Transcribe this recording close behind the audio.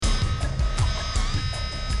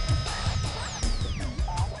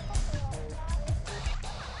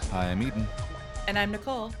Hi, I'm Eden. And I'm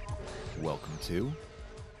Nicole. Welcome to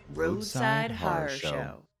Roadside Roadside Horror Horror Show.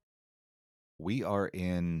 Show. We are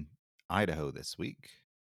in Idaho this week.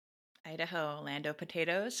 Idaho, Lando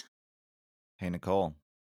potatoes. Hey, Nicole.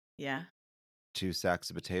 Yeah. 2 sacks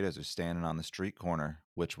of potatoes are standing on the street corner.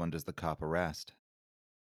 Which one does the cop arrest?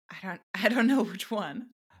 I don't know which one.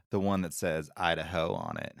 The one that says Idaho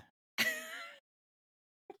on it.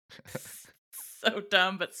 So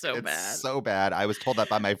dumb, but so It's bad. so bad. I was told that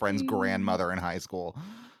by my friend's Mm. grandmother in high school.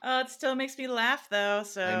 Oh, it still makes me laugh though.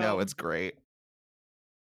 I know, So it's great.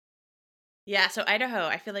 yeah, so Idaho,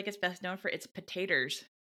 I feel like it's best known for its potatoes.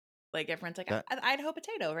 Like everyone's like That Idaho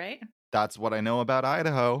potato, right? that's what I know about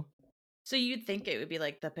Idaho. So you'd think it would be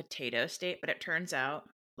like the potato state, but it turns out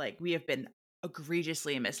like we have been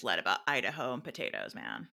egregiously misled about Idaho and potatoes,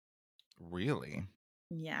 man. Really?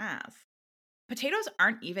 Yes. Potatoes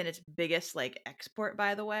aren't even its biggest like export,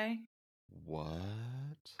 by the way. What?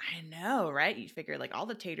 I know, right? You figure like all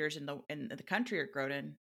the taters in the country are grown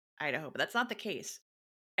in Idaho, but that's not the case.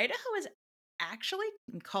 Idaho is actually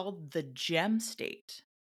called the gem state.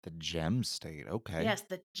 The gem state. Okay. Yes,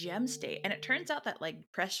 the gem state. And it turns out that like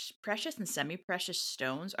precious and semi-precious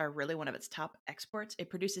stones are really one of its top exports. It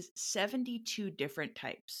produces 72 different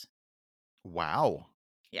types. Wow.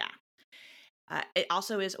 Yeah. It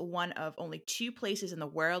also is one of only two places in the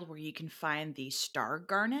world where you can find the star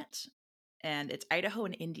garnet, and it's Idaho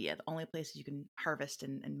and India, the only places you can harvest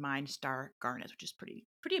and mine star garnets, which is pretty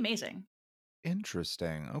amazing.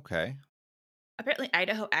 Interesting. Okay. Apparently,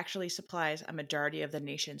 Idaho actually supplies a majority of the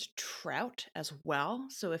nation's trout as well.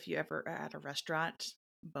 So if you ever are at a restaurant,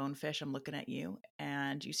 Bonefish, I'm looking at you,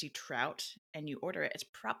 and you see trout and you order it, it's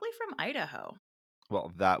probably from Idaho.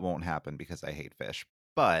 Well, that won't happen because I hate fish.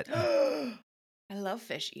 But I love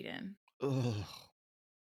fish, Eden. ugh,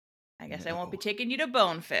 I guess I won't be no. taking you to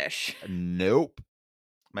Bonefish. Nope.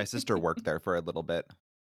 My sister worked there for a little bit.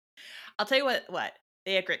 I'll tell you what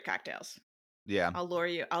they have great cocktails. Yeah. I'll lure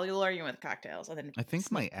you with cocktails and then I think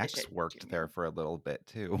sneak my fish ex it to worked there you. for a little bit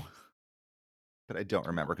too. But I don't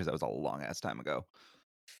remember Oh, because that was a long ass time ago.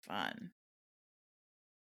 fun.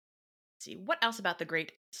 Let's see what else about the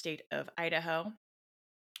great state of Idaho.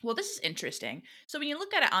 Well, this is interesting. So when you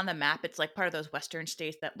look at it on the map, it's like part of those western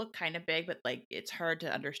states that look kind of big, but like it's hard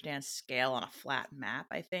to understand scale on a flat map,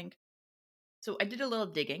 I think. So I did a little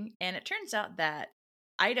digging and it turns out that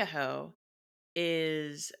Idaho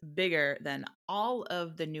is bigger than all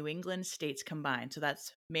of the New England states combined. So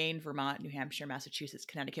that's Maine, Vermont, New Hampshire, Massachusetts,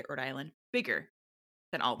 Connecticut, Rhode Island. Bigger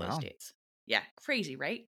than all those Wow. states. Yeah, crazy,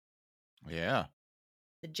 right? Yeah.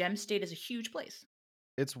 The gem state is a huge place.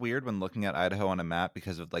 It's weird when looking at Idaho on a map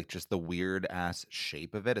because of like just the weird ass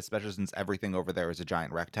shape of it, especially since everything over there is a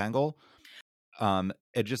giant rectangle.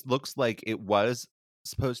 It just looks like it was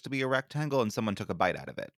supposed to be a rectangle and someone took a bite out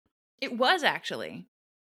of it. It was actually.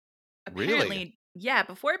 Really? Apparently, yeah,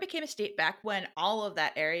 before it became a state, back when all of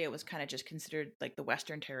that area was kind of just considered like the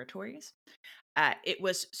Western territories, it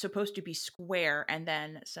was supposed to be square, and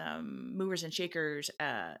then some movers and shakers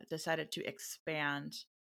decided to expand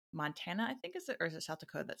Montana, I think, or is it South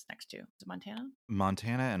Dakota that's next to? Is it Montana?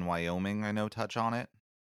 Montana and Wyoming, I know, touch on it.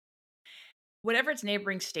 Whatever its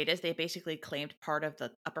neighboring state is, they basically claimed part of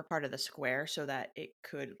the upper part of the square so that it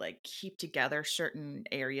could like keep together certain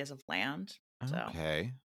areas of land. So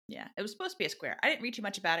Okay. yeah, it was supposed to be a square. I didn't read too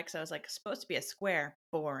much about it because I was like, supposed to be a square,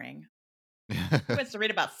 boring. Who wants to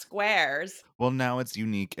read about squares? Well, now it's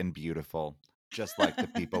unique and beautiful, just like the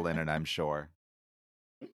people in it, I'm sure.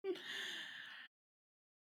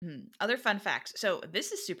 Other fun facts. So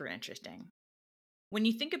this is super interesting. When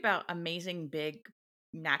you think about amazing big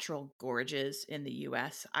natural gorges in the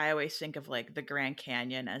US, I always think of like the Grand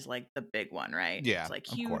Canyon as like the big one, right? It's Yeah, like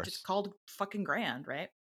of huge. It's course. called fucking grand, right?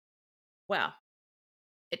 Well,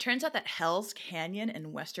 it turns out that Hell's Canyon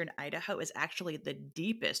in western Idaho is actually the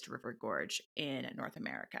deepest river gorge in North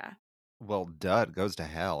America. Well, duh, it goes to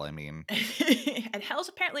hell. I mean, And Hell's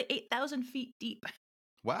apparently 8,000 feet deep.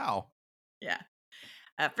 wow. Yeah.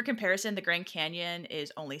 For comparison, the Grand Canyon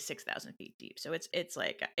is only 6,000 feet deep. So it's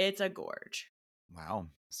like, it's a gorge. Wow.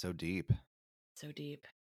 So deep. So deep.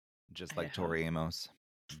 Just like Idaho. Tori Amos.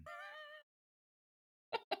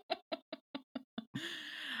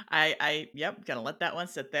 Yep, gonna let that one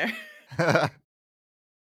sit there.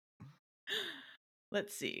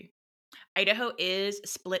 Let's see. Idaho is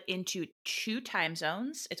split into two time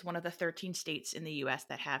zones. It's one of the 13 states in the US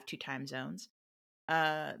that have two time zones.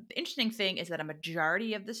 The interesting thing is that a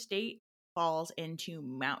majority of the state falls into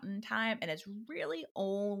mountain time, and it's really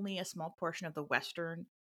only a small portion of the western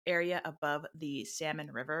area above the Salmon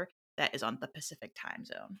River that is on the Pacific time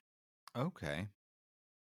zone. Okay.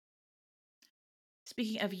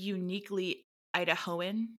 Speaking of uniquely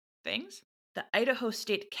Idahoan things, the Idaho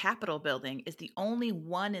State Capitol building is the only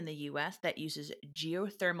one in the US that uses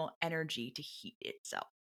geothermal energy to heat itself.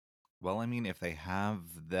 Well, I mean, if they have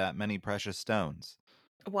that many precious stones.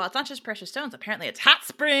 Well, it's not just precious stones. Apparently, it's hot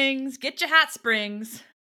springs. Get your hot springs.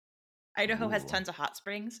 Idaho has Ooh. tons of hot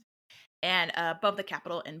springs. And above the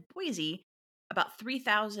Capitol in Boise, about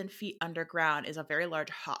 3,000 feet underground is a very large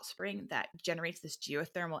hot spring that generates this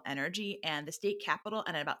geothermal energy. And the state capitol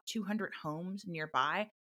and about 200 homes nearby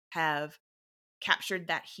have captured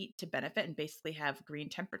that heat to benefit and basically have green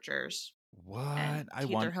temperatures and What? I heat their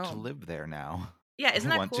want to home. live there now. Yeah, I isn't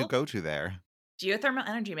that want to cool? go to there. Geothermal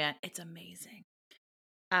energy, man, it's amazing.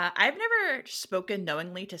 I've never spoken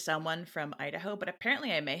knowingly to someone from Idaho, but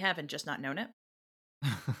apparently I may have and just not known it.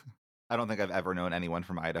 I don't think I've ever known anyone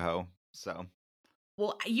from Idaho. So,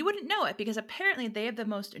 Well, you wouldn't know it because apparently they have the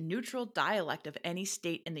most neutral dialect of any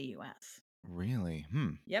state in the US. really?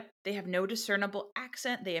 Hmm. Yep, they have no discernible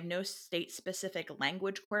accent, they have no state specific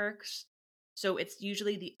language quirks. So it's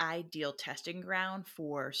usually the ideal testing ground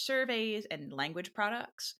for surveys and language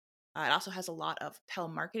products. It also has a lot of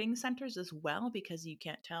telemarketing centers as well because you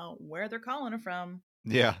can't tell where they're calling from.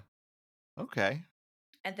 Yeah. Okay.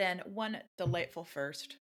 And then one delightful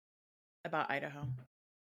first about Idaho.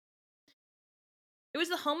 It was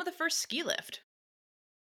the home of the first ski lift.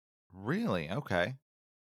 Really? Okay.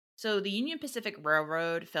 So the Union Pacific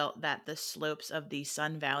Railroad felt that the slopes of the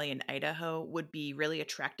Sun Valley in Idaho would be really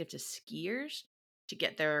attractive to skiers to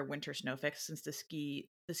get their winter snow fix since the ski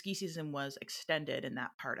season was extended in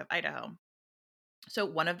that part of Idaho. So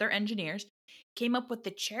one of their engineers came up with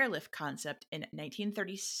the chairlift concept in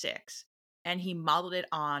 1936 and he modeled it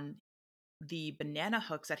on the banana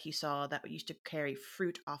hooks that he saw that used to carry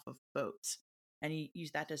fruit off of boats. And he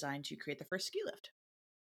used that design to create the first ski lift.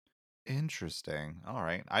 Interesting. All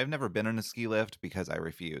right. I've never been on a ski lift because I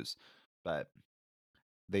refuse, but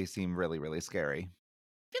they seem really, really scary.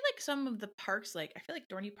 I feel like some of the parks, like I feel like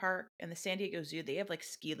Dorney Park and the San Diego Zoo, they have like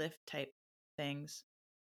ski lift type things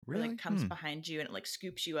where like Really? comes Hmm. behind you and it like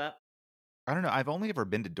scoops you up. I don't know. I've only ever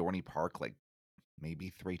been to Dorney Park like maybe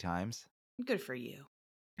 3 times. Good for you.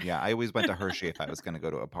 Yeah, I always went to Hershey if I was going to go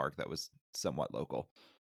to a park that was somewhat local.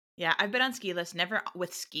 Yeah, I've been on ski lifts, never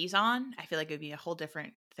with skis on. I feel like it would be a whole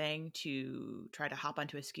different thing to try to hop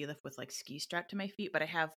onto a ski lift with like ski strapped to my feet, but I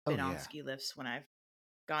have Oh, been on yeah. ski lifts when I've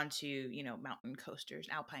gone to, mountain coasters,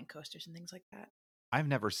 alpine coasters and things like that. I've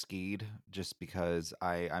never skied just because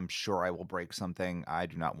I'm sure I will break something. I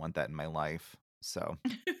do not want that in my life. So,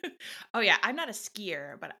 Oh yeah, I'm not a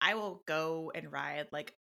skier, but I will go and ride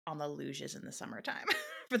like on the luges in the summertime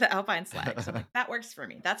for the alpine slide. So I'm like, that works for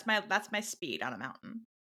me. That's my speed on a mountain.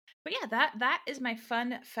 But yeah, that is my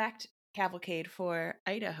fun fact cavalcade for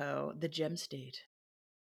Idaho, the gem state.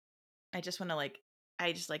 I just want to like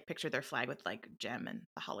I just like picture their flag with like gem and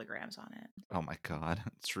the holograms on it. oh my God,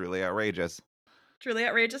 it's truly outrageous. Truly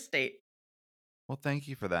outrageous state. Well, thank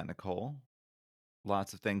you for that, Nicole.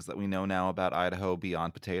 Lots of things that we know now about Idaho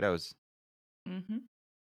beyond potatoes. Hmm.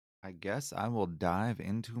 I guess I will dive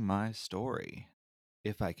into my story.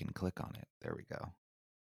 If I can click on it. There we go.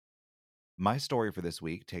 My story for this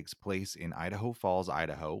week takes place in Idaho Falls,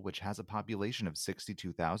 Idaho, which has a population of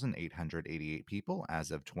 62,888 people as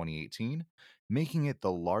of 2018, making it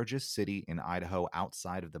the largest city in Idaho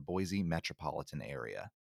outside of the Boise metropolitan area.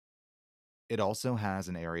 It also has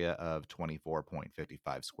an area of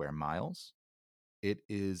 24.55 square miles. It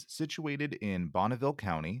is situated in Bonneville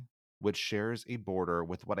County, which shares a border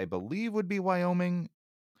with what I believe would be Wyoming.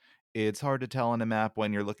 It's hard to tell on a map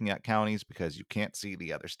when you're looking at counties because you can't see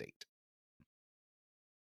the other state.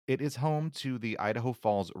 It is home to the Idaho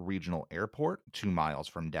Falls Regional Airport, 2 miles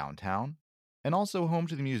from downtown, and also home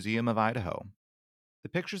to the Museum of Idaho. The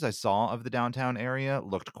pictures I saw of the downtown area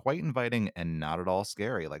looked quite inviting and not at all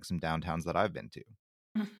scary like some downtowns that I've been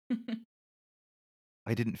to.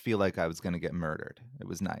 I didn't feel like I was going to get murdered. It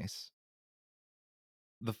was nice.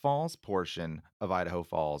 The falls portion of Idaho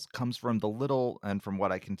Falls comes from the little, and from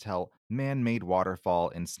what I can tell, man made waterfall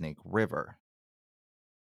in Snake River.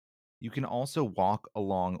 You can also walk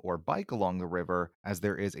along or bike along the river as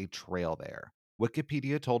there is a trail there.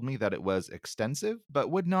 Wikipedia told me that it was extensive, but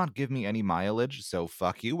would not give me any mileage, so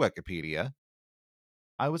fuck you, Wikipedia.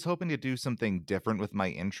 I was hoping to do something different with my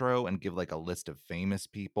intro and give like a list of famous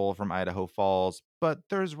people from Idaho Falls, but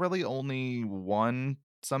there's really only one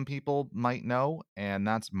some people might know, and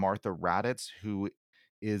that's Martha Raddatz, who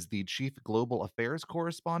is the chief global affairs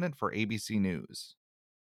correspondent for ABC News.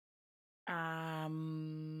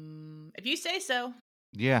 If you say so.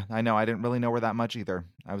 Yeah, I know. I didn't really know her that much either.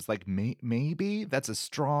 I was like, maybe? That's a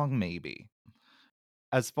strong maybe.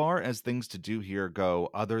 As far as things to do here go,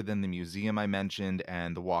 other than the museum I mentioned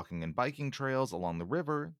and the walking and biking trails along the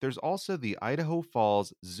river, there's also the Idaho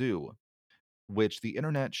Falls Zoo, which the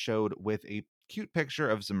internet showed with a cute picture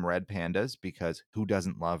of some red pandas, because who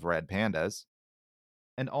doesn't love red pandas?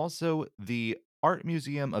 And also the Art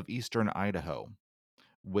Museum of Eastern Idaho,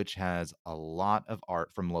 which has a lot of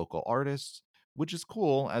art from local artists, which is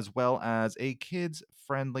cool, as well as a kids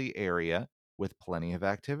friendly area with plenty of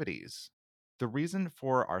activities. The reason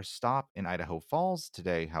for our stop in Idaho Falls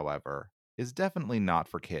today, however, is definitely not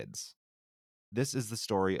for kids. This is the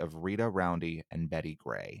story of Rita Roundy and Betty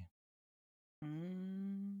Gray.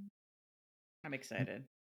 Mm, I'm excited.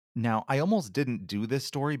 Now, I almost didn't do this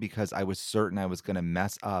story because I was certain I was going to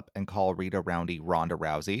mess up and call Rita Roundy Ronda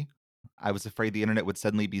Rousey. I was afraid the internet would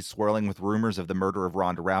suddenly be swirling with rumors of the murder of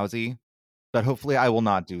Ronda Rousey, but hopefully I will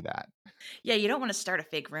not do that. Yeah, you don't want to start a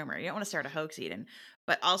fake rumor. You don't want to start a hoax, Eden.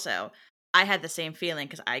 But also, I had the same feeling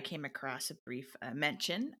because I came across a brief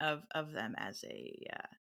mention of them as a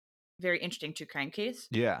very interesting true crime case.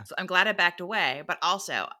 Yeah, So I'm glad I backed away. But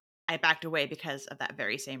also, I backed away because of that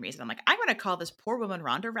very same reason. I'm like, I'm going to call this poor woman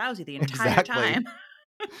Ronda Rousey the entire exactly. time.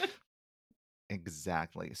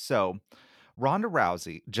 Exactly. So, Ronda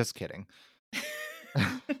Rousey, just kidding.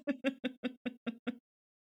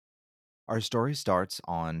 Our story starts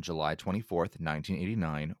on July 24th,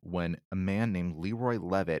 1989, when a man named Leroy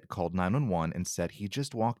Levitt called 911 and said he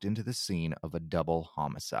just walked into the scene of a double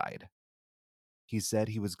homicide. He said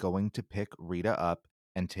he was going to pick Rita up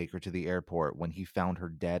and take her to the airport when he found her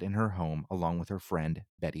dead in her home along with her friend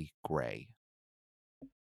Betty Gray.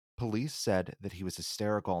 Police said that he was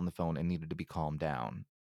hysterical on the phone and needed to be calmed down.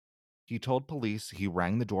 He told police he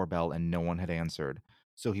rang the doorbell and no one had answered,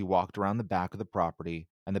 so he walked around the back of the property,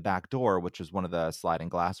 and the back door, which was one of the sliding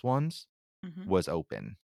glass ones, Hmm. was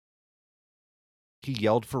open. He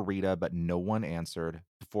yelled for Rita, but no one answered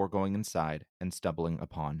before going inside and stumbling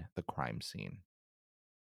upon the crime scene.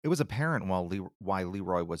 It was apparent why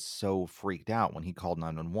Leroy was so freaked out when he called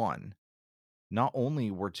 911. Not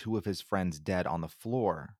only were two of his friends dead on the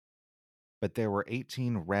floor, but there were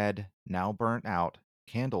 18 red, now burnt out,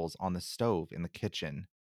 candles on the stove in the kitchen.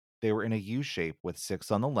 They were in a U shape with six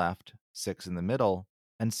on the left, six in the middle,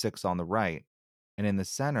 and six on the right. And in the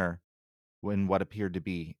center, in what appeared to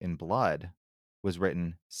be in blood, was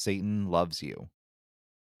written, "Satan loves you."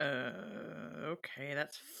 Okay,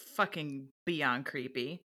 that's fucking beyond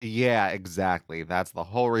creepy. Yeah, exactly. That's the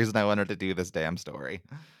whole reason I wanted to do this damn story.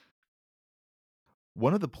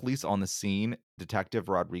 One of the police on the scene, Detective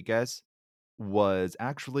Rodriguez, was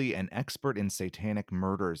actually an expert in satanic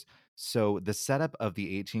murders. So the setup of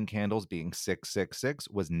the 18 candles being 666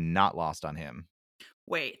 was not lost on him.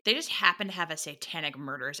 Wait, they just happen to have a satanic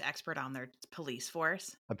murders expert on their police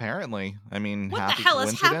force? Apparently. I mean, What the happy hell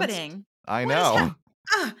is coincidence? happening? I What is know.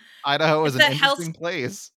 Ugh, Idaho is it's an interesting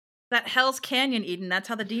place. that Hell's Canyon, Eden. That's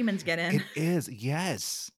how the demons get in. It is,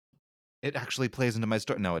 yes. It actually plays into my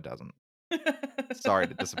story. No, it doesn't. Sorry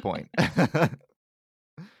to disappoint.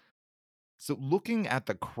 So, looking at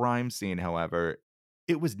the crime scene, however,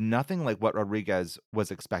 it was nothing like what Rodriguez was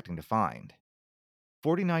expecting to find.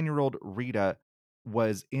 49-year-old Rita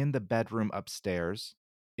was in the bedroom upstairs,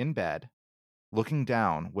 in bed, looking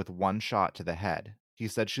down with one shot to the head. He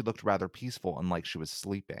said she looked rather peaceful and like she was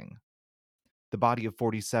sleeping. The body of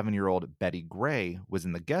 47-year-old Betty Gray was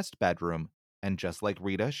in the guest bedroom, and just like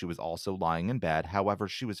Rita, she was also lying in bed. However,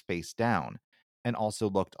 she was face down and also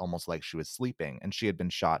looked almost like she was sleeping, and she had been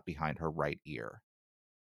shot behind her right ear.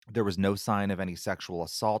 There was no sign of any sexual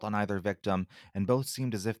assault on either victim, and both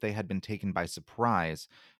seemed as if they had been taken by surprise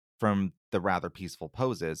from the rather peaceful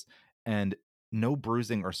poses, and no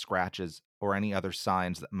bruising or scratches or any other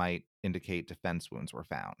signs that might indicate defense wounds were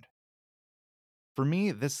found. For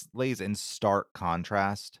me, this lays in stark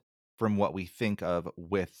contrast from what we think of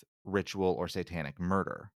with ritual or satanic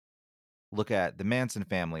murder. Look at the Manson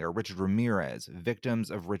family or Richard Ramirez. Victims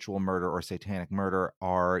of ritual murder or satanic murder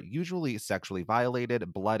are usually sexually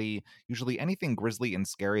violated, bloody, usually anything grisly and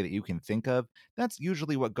scary that you can think of. That's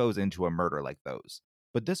usually what goes into a murder like those.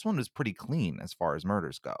 But this one is pretty clean as far as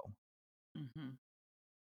murders go. Mhm.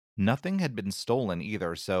 Nothing had been stolen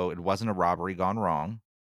either, so it wasn't a robbery gone wrong.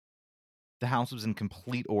 The house was in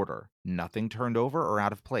complete order, nothing turned over or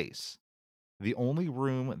out of place. The only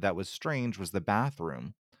room that was strange was the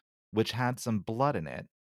bathroom, which had some blood in it,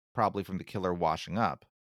 probably from the killer washing up.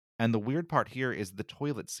 And the weird part here is the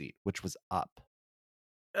toilet seat, which was up.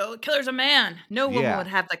 Oh, the killer's a man. No woman Yeah, would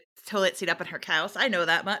have the toilet seat up in her house. I know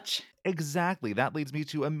that much. exactly. That leads me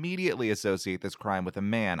to immediately associate this crime with a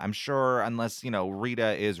man. I'm sure, unless,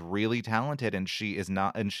 Rita is really talented and she is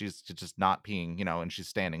not, and she's just not peeing, and she's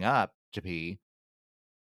standing up to pee.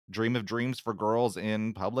 dream of dreams for girls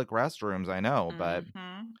in public restrooms, I know, but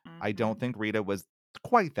Mhm, I don't mhm. think Rita was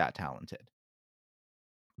quite that talented.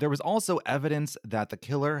 There was also evidence that the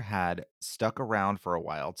killer had stuck around for a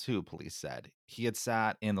while too, police said. He had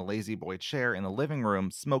sat in the lazy boy chair in the living room,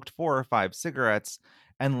 smoked 4 or 5 cigarettes,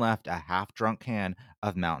 and left a half drunk can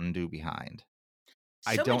of Mountain Dew behind.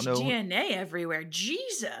 I So don't much know, DNA everywhere,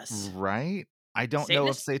 Jesus. right? I don't know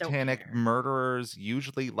if Satanists don't satanic care. murderers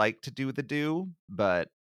usually like to do the do,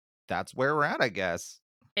 but that's where we're at, I guess.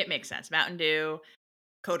 It makes sense. Mountain Dew,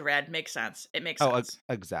 Code Red makes sense. It makes Oh, sense.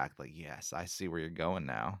 exactly. Yes, I see where you're going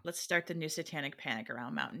now. Let's start the new satanic panic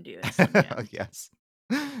around Mountain Dew and Slim Jims. Yes.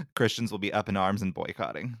 Christians will be up in arms and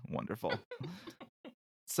boycotting. Wonderful.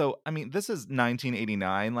 So, I mean, this is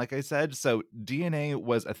 1989, like I said. So, DNA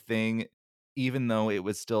was a thing, even though it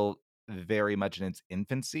was still very much in its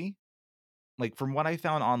infancy. Like, from what I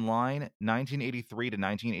found online, 1983 to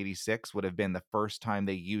 1986 would have been the first time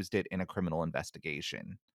they used it in a criminal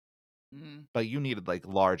investigation. Mm. But you needed like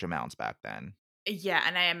large amounts back then. Yeah,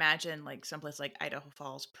 and I imagine like someplace like Idaho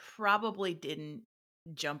Falls probably didn't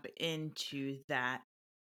jump into that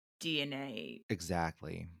DNA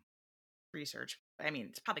Exactly. research. I mean,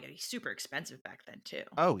 it's probably gonna be super expensive back then too.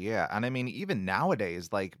 Oh, yeah, and I mean, even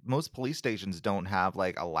nowadays, like, most police stations don't have,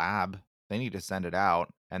 like, a lab. They need to send it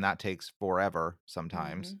out, and that takes forever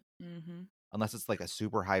sometimes. Mhm. Mhm. Unless it's, like, a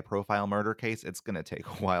super high profile murder case, it's gonna take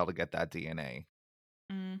a while to get that DNA.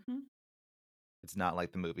 Mhm. It's not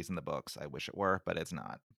like the movies and the books. I wish it were, but it's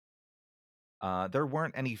not. There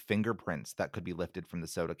weren't any fingerprints that could be lifted from the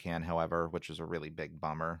soda can, however, which was a really big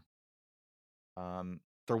bummer.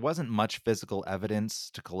 There wasn't much physical evidence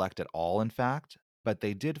to collect at all, in fact, but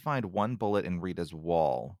they did find one bullet in Rita's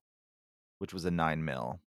wall, which was a 9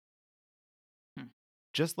 mil. Hmm.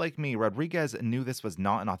 Just like me, Rodriguez knew this was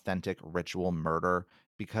not an authentic ritual murder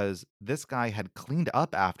because this guy had cleaned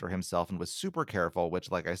up after himself and was super careful,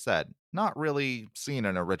 which, like I said, not really seen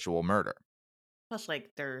in a ritual murder. Plus,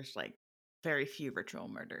 like, there's like very few ritual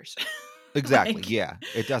murders. Exactly. Like, Yeah.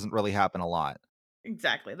 It doesn't really happen a lot.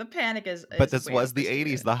 exactly. The panic But is this way was the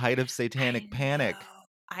 80s, overstated. the height of I satanic panic. know.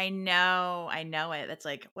 I know. I know it. That's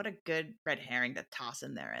like what a good red herring to toss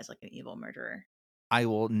in there as like an evil murderer. I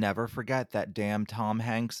will never forget that damn Tom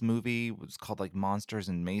Hanks movie. It was called like Monsters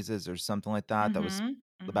and Mazes or something like that. That was Mhm.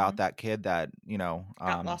 about Mhm. that kid that,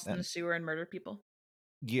 Got lost in the and sewer and murdered people.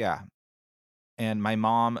 yeah, and my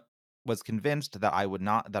mom was convinced that I was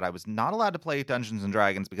not allowed to play Dungeons and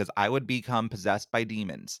Dragons because I would become possessed by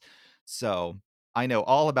demons. So, I know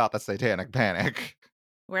all about the satanic panic.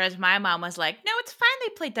 Whereas my mom was like, "No, it's fine they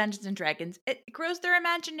play Dungeons and Dragons. It grows their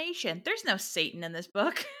imagination. There's no Satan in this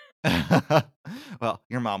book." Well,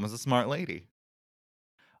 your mom was a smart lady.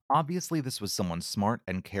 Obviously, this was someone smart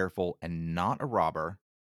and careful and not a robber,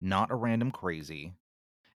 not a random crazy.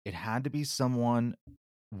 It had to be someone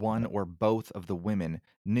one or both of the women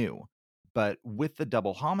knew. But with the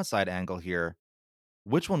double homicide angle here,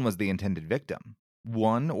 which one was the intended victim?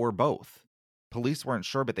 One or both? Police weren't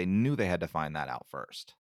sure, but they knew they had to find that out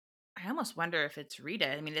first. I almost wonder if it's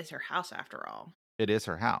Rita. I mean, it's her house after all. It is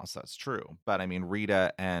her house, that's true. But I mean,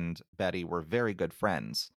 Rita and Betty were very good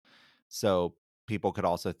friends. So people could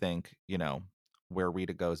also think, where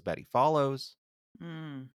Rita goes, Betty follows.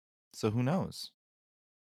 Mm. So who knows?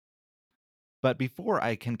 But before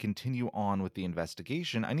I can continue on with the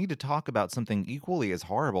investigation, I need to talk about something equally as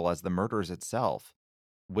horrible as the murders itself,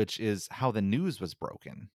 which is how the news was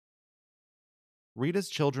broken. Rita's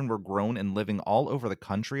children were grown and living all over the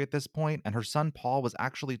country at this point, and her son Paul was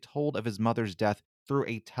actually told of his mother's death through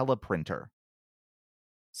a teleprinter.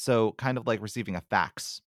 So, kind of like receiving a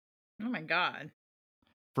fax. Oh my god.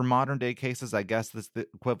 For modern day cases, I guess this the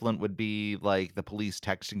equivalent would be like the police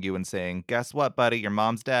texting you and saying, "Guess what, buddy? Your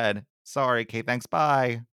mom's dead. Sorry, okay, thanks,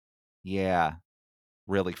 bye." Yeah,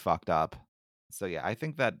 really fucked up. So yeah, I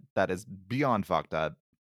think that that is beyond fucked up.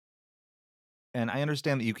 And I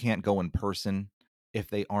understand that you can't go in person if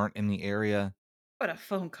they aren't in the area. What a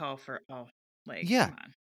phone call for like, Yeah, come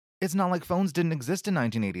on. it's not like phones didn't exist in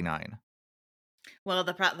 1989. Well,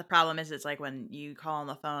 the problem is it's like when you call on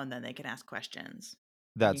the phone, then they can ask questions,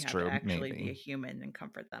 and you That's have to true, actually be maybe. a human and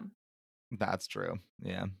comfort them. That's true.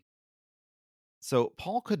 Yeah. So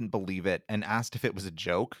Paul couldn't believe it and asked if it was a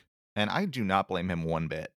joke, and I do not blame him one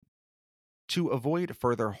bit. To avoid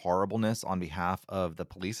further horribleness on behalf of the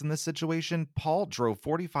police in this situation, Paul drove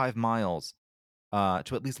 45 miles to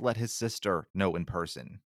at least let his sister know in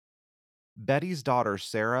person. Betty's daughter,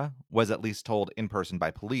 Sarah, was at least told in person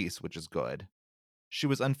by police, which is good. She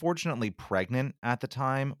was unfortunately pregnant at the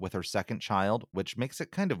time with her second child, which makes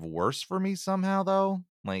it kind of worse for me somehow, though.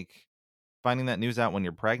 Like, finding that news out when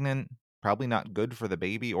you're pregnant. Probably not good for the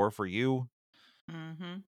baby or for you.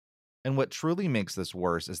 Mhm. And what truly makes this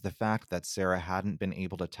worse is the fact that Sarah hadn't been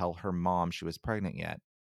able to tell her mom she was pregnant yet.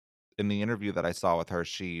 In the interview that I saw with her,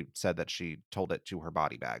 she said that she told it to her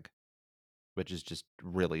body bag, which is just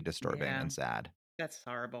really disturbing Yeah, and sad. that's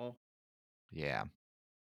horrible. Yeah.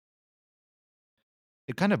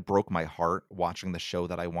 It kind of broke my heart watching the show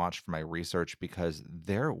that I watched for my research because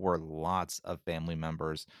there were lots of family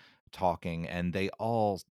members talking, and they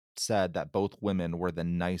all said that both women were the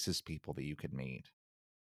nicest people that you could meet.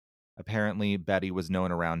 Apparently, Betty was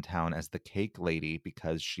known around town as the cake lady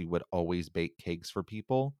because she would always bake cakes for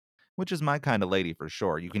people, which is my kind of lady for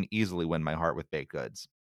sure. You can easily win my heart with baked goods.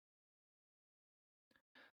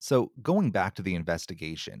 So, going back to the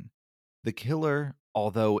investigation, the killer,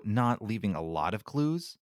 although not leaving a lot of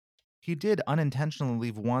clues, he did unintentionally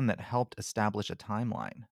leave one that helped establish a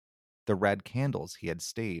timeline. The red candles he had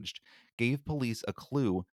staged gave police a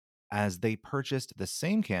clue as they purchased the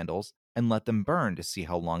same candles and let them burn to see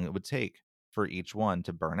how long it would take for each one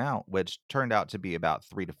to burn out, which turned out to be about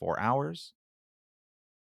 3 to 4 hours.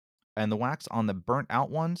 And the wax on the burnt out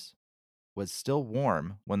ones was still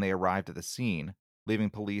warm when they arrived at the scene, leaving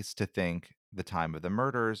police to think the time of the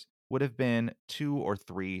murders would have been 2 or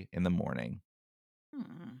 3 in the morning.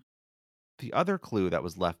 Hmm. The other clue that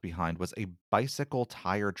was left behind was a bicycle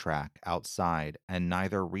tire track outside, and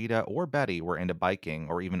neither Rita or Betty were into biking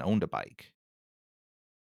or even owned a bike.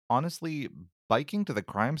 Honestly, biking to the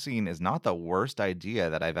crime scene is not the worst idea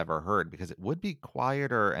that I've ever heard because it would be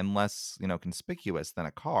quieter and less, conspicuous than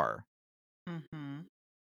a car. Mhm.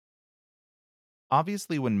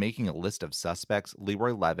 Obviously, when making a list of suspects,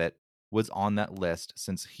 Leroy Levitt was on that list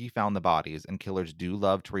since he found the bodies, and killers do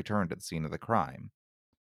love to return to the scene of the crime.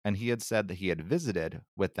 And he had said that he had visited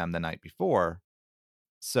with them the night before,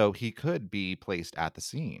 so he could be placed at the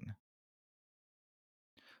scene.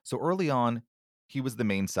 So early on, he was the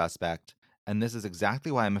main suspect, and this is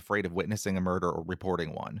exactly why I'm afraid of witnessing a murder or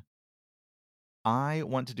reporting one. I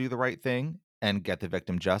want to do the right thing and get the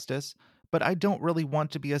victim justice, but I don't really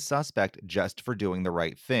want to be a suspect just for doing the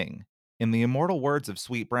right thing. In the immortal words of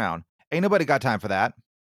Sweet Brown, ain't nobody got time for that.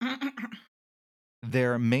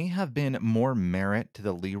 There may have been more merit to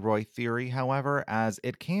the Leroy theory, however, as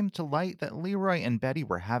it came to light that Leroy and Betty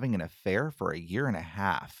were having an affair for a year and a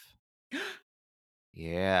half.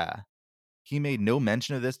 Yeah. He made no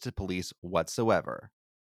mention of this to police whatsoever.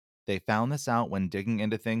 They found this out when digging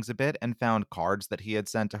into things a bit and found cards that he had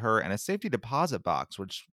sent to her and a safety deposit box,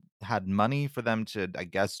 which had money for them to, I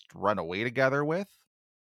guess, run away together with.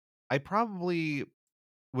 I probably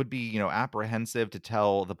would be, apprehensive to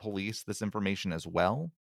tell the police this information as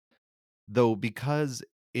well. Though because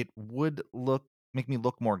it would make me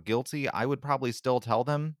look more guilty, I would probably still tell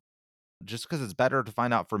them just because it's better to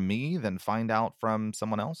find out from me than find out from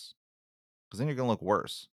someone else. Because then you're gonna look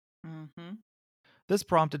worse. Mhm. This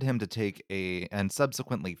prompted him to take and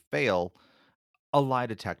subsequently fail a lie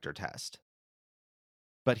detector test.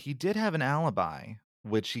 But he did have an alibi,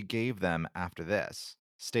 which he gave them after this,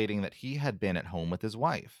 stating that he had been at home with his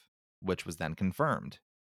wife, which was then confirmed.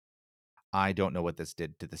 I don't know what this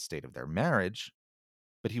did to the state of their marriage,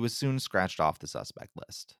 but he was soon scratched off the suspect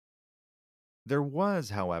list. There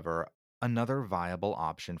was, however, another viable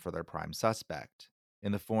option for their prime suspect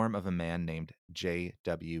in the form of a man named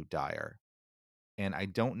J.W. Dyer. And I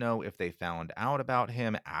don't know if they found out about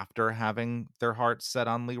him after having their hearts set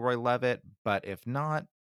on Leroy Levitt, but if not,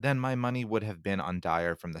 then my money would have been on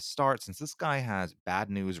Dyer from the start since this guy has bad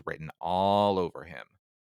news written all over him.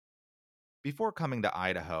 Before coming to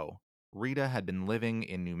Idaho, Rita had been living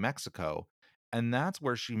in New Mexico, and that's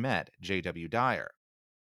where she met J.W. Dyer.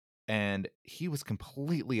 And he was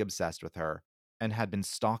completely obsessed with her and had been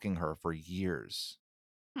stalking her for years.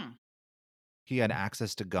 Hmm. He had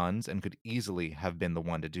access to guns and could easily have been the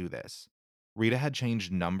one to do this. Rita had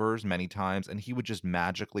changed numbers many times, and he would just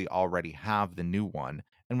magically already have the new one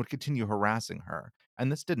and would continue harassing her.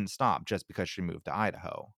 And this didn't stop just because she moved to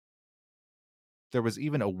Idaho. There was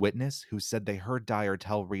even a witness who said they heard Dyer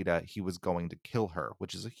tell Rita he was going to kill her,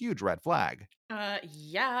 which is a huge red flag.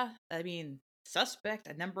 Yeah. I mean, suspect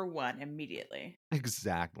at number 1 immediately.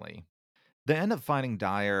 Exactly. They end up finding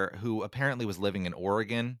Dyer, who apparently was living in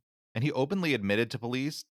Oregon, and he openly admitted to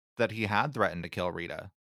police that he had threatened to kill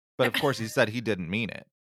Rita. But of course, he said he didn't mean it.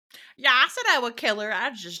 Yeah, I said I would kill her. I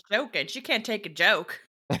was just joking. She can't take a joke.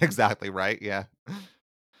 Exactly right. Yeah.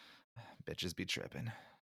 Bitches be tripping.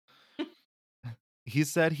 He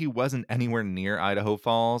said he wasn't anywhere near Idaho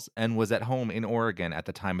Falls and was at home in Oregon at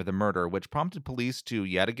the time of the murder, which prompted police to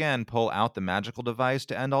yet again pull out the magical device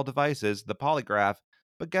to end all devices, the polygraph.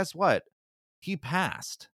 But guess what? He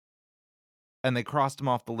passed. and they crossed him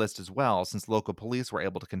off the list as well since local police were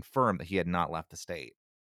able to confirm that he had not left the state.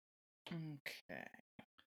 Okay.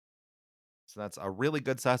 So that's a really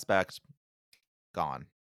good suspect gone.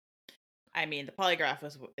 I mean, the polygraph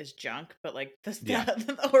is junk, but like the, Yeah.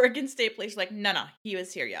 the Oregon State Police, like, no, no, he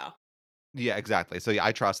was here, y'all. Yeah, exactly. So yeah,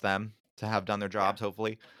 I trust them to have done their Yeah. jobs,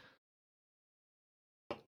 hopefully.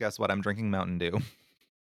 Guess what? I'm drinking Mountain Dew.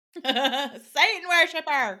 Satan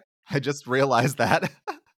worshiper. I just realized that.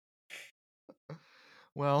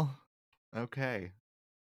 Well, okay.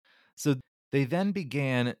 So they then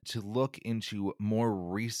began to look into more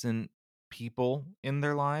recent people in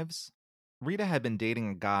their lives. Rita had been dating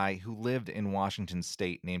a guy who lived in Washington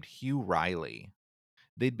state named Hugh Riley.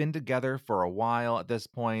 They'd been together for a while at this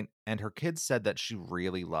point, and her kids said that she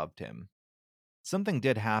really loved him. Something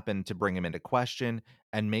did happen to bring him into question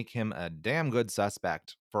and make him a damn good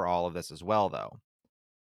suspect for all of this as well, though.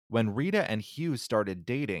 When Rita and Hugh started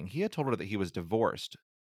dating, he had told her that he was divorced,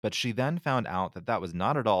 but she then found out that that was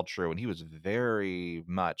not at all true and he was very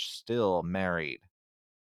much still married.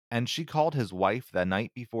 And she called his wife the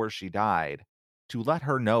night before she died to let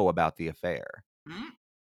her know about the affair. Mm,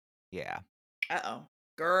 Yeah, uh-oh.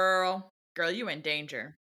 Girl, you in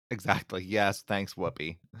danger. exactly. Yes, thanks,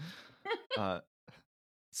 Whoopi. Uh,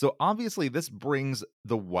 so obviously, this brings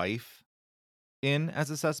the wife in as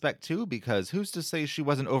a suspect too, because who's to say she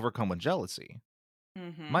wasn't overcome with jealousy?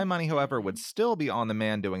 My Mhm, money, however, would mhm. still be on the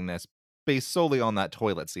man doing this, based solely on that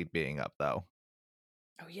toilet seat being up, though.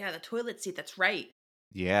 Oh, yeah, the toilet seat, that's right.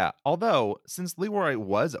 Yeah, although, since Leroy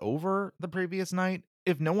was over the previous night,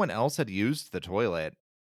 if no one else had used the toilet,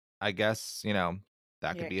 I guess,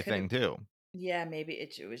 that Yeah, could it be a could've thing too. yeah, maybe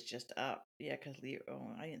it was just up. Yeah, 'cause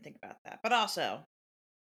oh, I didn't think about that. But also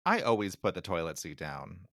I always put the toilet seat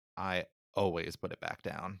down. I always put it back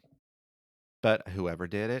down. But whoever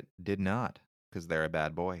did it did not, because they're a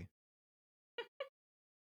bad boy.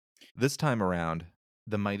 This time around,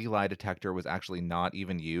 the mighty lie detector was actually not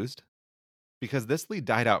even used, because this lead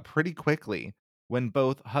died out pretty quickly when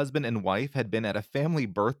both husband and wife had been at a family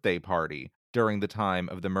birthday party during the time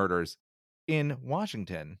of the murders in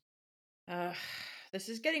Washington. ugh, this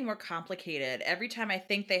is getting more complicated. Every time I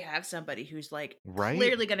think they have somebody who's, like, Right?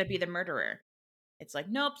 clearly gonna be the murderer, it's like,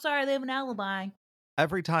 "Nope, sorry, they have an alibi."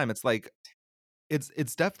 Every time it's like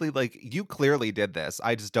it's definitely like you clearly did this.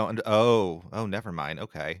 I just don't oh, never mind.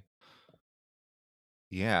 Okay.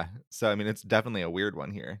 Yeah. So I mean it's definitely a weird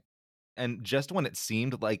one here. And just when it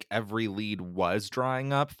seemed like every lead was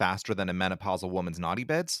drying up faster than a menopausal woman's naughty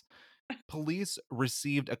bits, police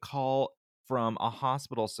received a call from a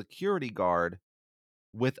hospital security guard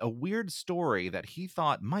with a weird story that he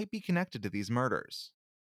thought might be connected to these murders.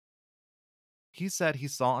 He said he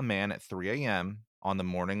saw a man at 3 a.m. on the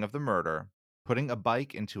morning of the murder putting a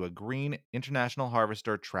bike into a green International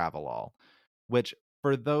Harvester Travelall, which,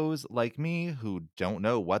 for those like me who don't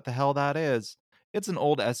know what the hell that is, it's an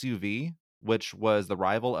old SUV, which was the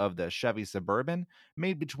rival of the Chevy Suburban,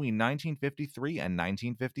 made between 1953 and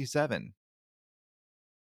 1957.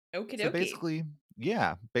 Okie So dokie.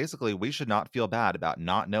 basically, we should not feel bad about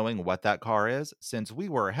not knowing what that car is since we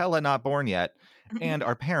were hella not born yet and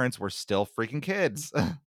our parents were still freaking kids.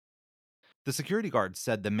 The security guard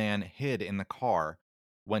said the man hid in the car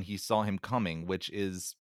when he saw him coming, which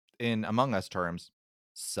is, in Among Us terms,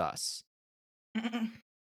 sus.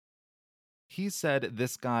 He said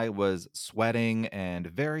this guy was sweating and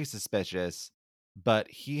very suspicious, but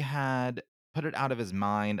he had put it out of his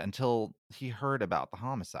mind until he heard about the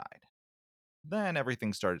homicide. Then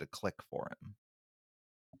everything started to click for him.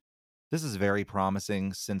 This is very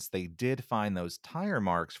promising since they did find those tire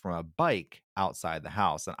marks from a bike outside the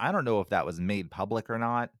house. And I don't know if that was made public or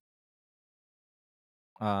not.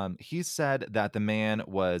 He said that the man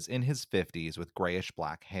was in his 50s with grayish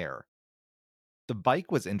black hair. The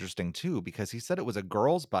bike was interesting too because he said it was a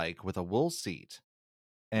girl's bike with a wool seat,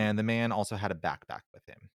 and the man also had a backpack with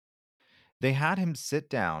him. They had him sit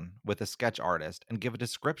down with a sketch artist and give a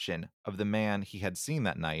description of the man he had seen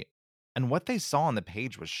that night, and what they saw on the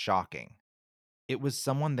page was shocking. It was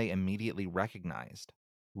someone they immediately recognized: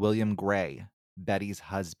 William Gray, Betty's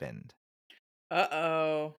husband.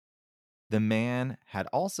 Uh-oh. The man had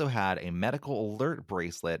also had a medical alert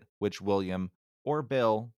bracelet, which William, or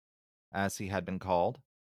Bill, as he had been called,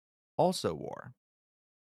 also wore.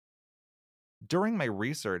 During my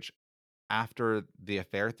research after the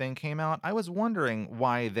affair thing came out, I was wondering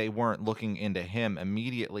why they weren't looking into him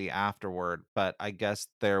immediately afterward, but I guess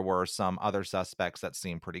there were some other suspects that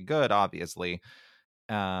seemed pretty good, obviously.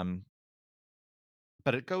 Um,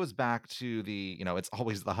 but it goes back to the, it's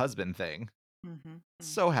always the husband thing. Mhm,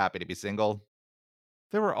 So mhm. happy to be single.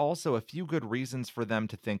 There were also a few good reasons for them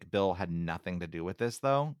to think Bill had nothing to do with this,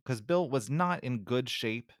 though, because Bill was not in good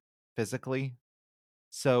shape physically.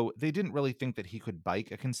 So they didn't really think that he could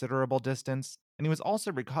bike a considerable distance, and he was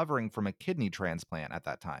also recovering from a kidney transplant at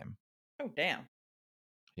that time. Oh, damn.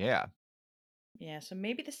 Yeah, Yeah, so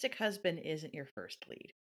maybe the sick husband isn't your first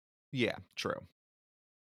lead. yeah, true.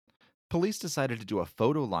 Police decided to do a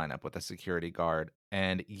photo lineup with a security guard,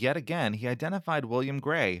 and yet again, he identified William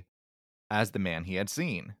Gray as the man he had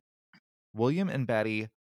seen. William and Betty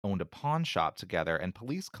owned a pawn shop together, and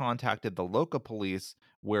police contacted the local police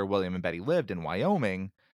where William and Betty lived in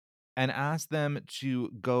Wyoming and asked them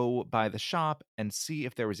to go by the shop and see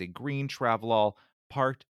if there was a green Travelall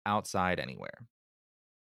parked outside anywhere.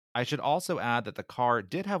 I should also add that the car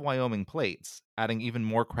did have Wyoming plates, adding even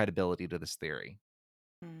more credibility to this theory.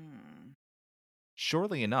 Hmm.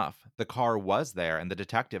 Surely enough, the car was there and the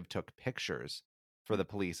detective took pictures for Hmm. the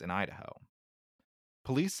police in Idaho.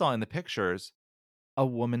 Police saw in the pictures a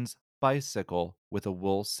woman's bicycle with a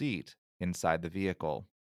wool seat inside the vehicle.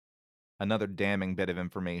 Another damning bit of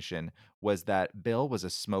information was that Bill was a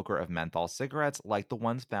smoker of menthol cigarettes like the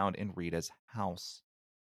ones found in Rita's house.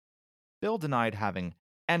 Bill denied having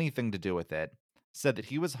anything to do with it, said that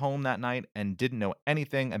he was home that night and didn't know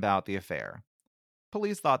anything about the affair.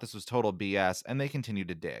 Police thought this was total BS and they continued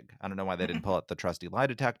to dig. I don't know why they didn't pull out the trusty lie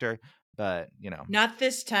detector, but Not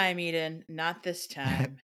this time, Eden. Not this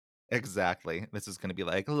time. exactly. This is going to be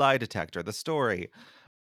like lie detector, the story.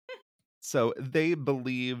 So they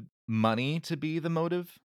believed money to be the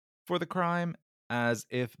motive for the crime, as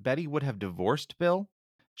if Betty would have divorced Bill,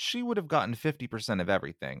 she would have gotten 50% of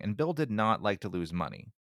everything, and Bill did not like to lose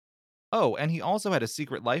money. Oh, and he also had a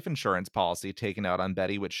secret life insurance policy taken out on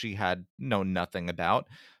Betty, which she had known nothing about,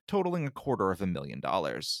 totaling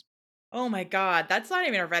 $250,000. Oh my god, that's not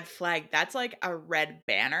even a red flag. That's like a red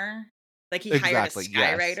banner. Like he hired a Exactly,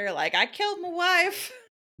 yes. skywriter, like, I killed my wife.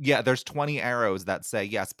 Yeah, there's 20 arrows that say,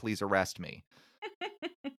 yes, please arrest me.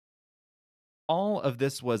 All of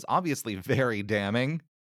this was obviously very damning,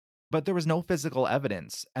 but there was no physical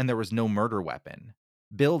evidence and there was no murder weapon.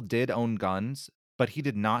 Bill did own guns, but he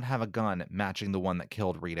did not have a gun matching the one that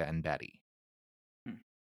killed Rita and Betty. Hmm.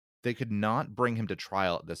 They could not bring him to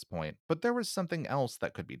trial at this point, but there was something else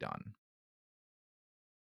that could be done.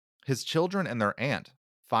 His children and their aunt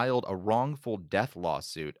filed a wrongful death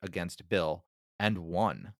lawsuit against Bill and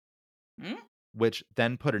won, Hmm? which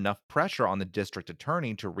then put enough pressure on the district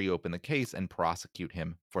attorney to reopen the case and prosecute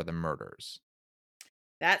him for the murders.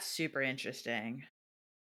 That's super interesting.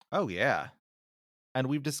 Oh, yeah. And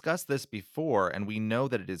we've discussed this before, and we know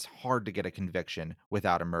that it is hard to get a conviction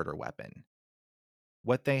without a murder weapon.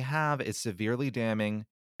 What they have is severely damning,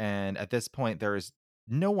 and at this point, there is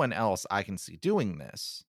no one else I can see doing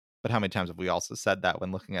this. But how many times have we also said that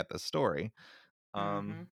when looking at this story?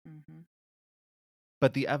 Um, Mhm, mhm.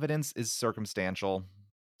 but the evidence is circumstantial.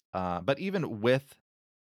 But even with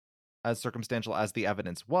as circumstantial as the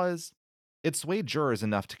evidence was, it swayed jurors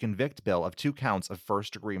enough to convict Bill of 2 counts of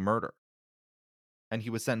first degree murder, and he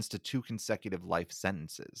was sentenced to 2 consecutive life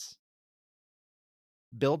sentences.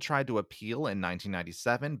 Bill tried to appeal in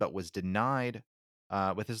 1997 but was denied,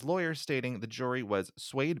 with his lawyer stating the jury was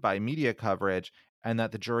swayed by media coverage and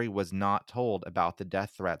that the jury was not told about the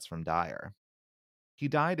death threats from Dyer. He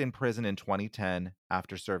died in prison in 2010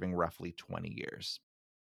 after serving roughly 20 years.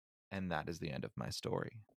 And that is the end of my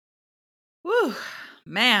story. Whew,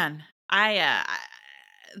 man,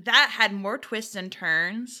 that had more twists and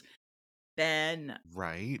turns than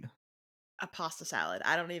Right? a pasta salad.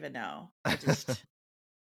 I don't even know. I just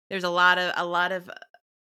there's a lot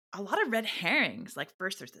of red herrings. Like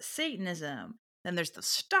first there's the Satanism, then there's the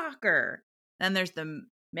stalker, then there's the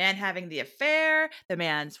man having the affair, the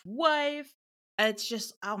man's wife. It's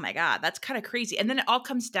just oh my god, that's kind of crazy. And then it all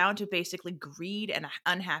comes down to basically greed and an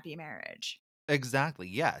unhappy marriage. Exactly,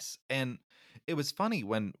 yes. And it was funny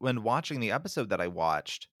when watching the episode that I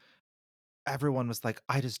watched, everyone was like,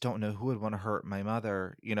 "I just don't know who would wanna hurt my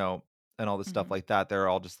mother," and all this stuff Mhm. like that. They're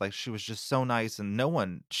all just like, "She was just so nice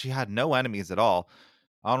and she had no enemies at all."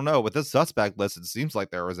 I don't know, with this suspect list, it seems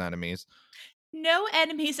like there was enemies. No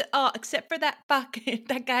enemies at all except for that fuck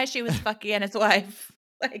that guy she was fucking and his wife.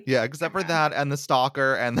 Like, Yeah, except come for on. that and the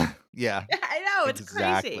stalker and the yeah, I know, it's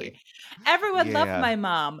crazy. exactly. Everyone loved Yeah, my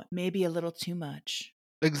mom, maybe a little too much.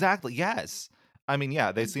 exactly, yes. I mean,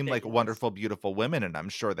 yeah, they seemed like Ridiculous. wonderful, beautiful women, and I'm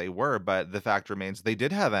sure they were, but the fact remains they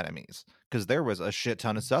did have enemies because there was a shit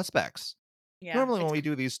ton of suspects. Yeah, Normally, when it's we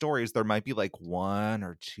do these stories, there might be like 1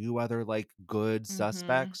 or 2 other, like, good mhm,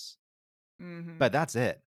 suspects, but mhm. that's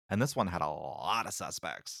it, and this one had a lot of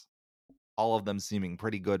suspects, all of them seeming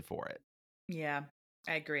pretty good for it. Yeah,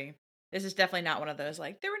 I agree. This is definitely not one of those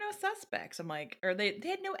like there were no suspects. I'm like, or they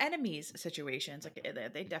had no enemies situations. Like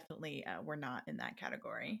they definitely were not in that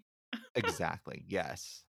category. Exactly.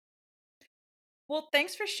 Yes. Well,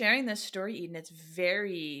 thanks for sharing this story, Eden. It's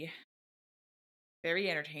very,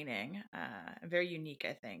 very entertaining, very unique,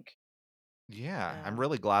 I think. Yeah, I'm Um,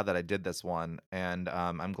 really glad that I did this one, and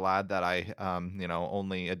I'm glad that I,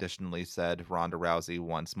 only additionally said Ronda Rousey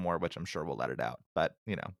once more, which I'm sure we'll let it out. But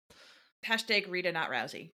hashtag Rita not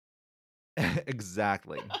Rousey.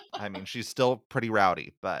 exactly. I mean, she's still pretty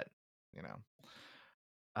rowdy, but you know.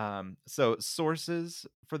 So sources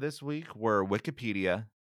for this week were Wikipedia,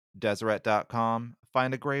 Deseret.com,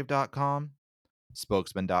 Findagrave.com,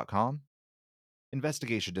 Spokesman.com,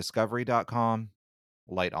 InvestigationDiscovery.com,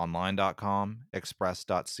 lightonline.com,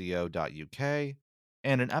 express.co.uk,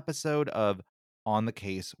 and an episode of On the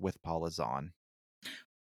Case with Paula Zahn.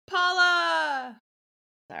 Paula.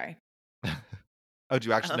 Sorry, Oh, do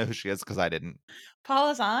you I actually love know who she is? Because I didn't.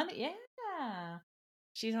 Paula's on. Yeah,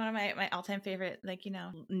 she's one of my all time favorite, like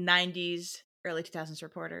 '90s, early 2000s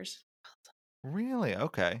reporters. Really?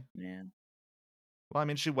 Okay. Yeah, Well, I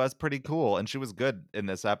mean, she was pretty cool, and she was good in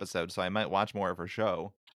this episode, so I might watch more of her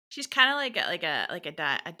show. she's kind of like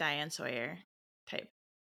a Diane Sawyer type.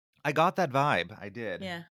 I got that vibe. I did.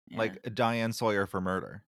 Yeah, yeah. Like Diane Sawyer for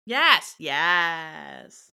murder. Yes,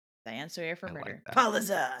 yes. Diane Sawyer for I like murder. that.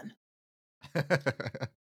 Paula's on.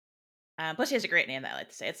 Plus, she has a great name that I like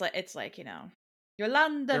to say. It's like It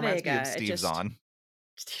Yolanda reminds me of Vega. It Steve just Zahn.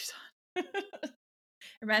 Steve's on.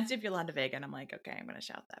 Reminds me of Yolanda Vega, and I'm like, okay, I'm gonna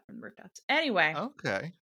shout that from the rooftops. Anyway,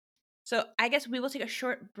 Okay. so I guess we will take a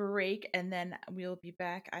short break, and then we'll be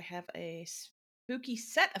back. I have a spooky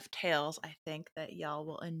set of tales, I think, that y'all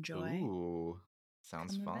will enjoy. Ooh,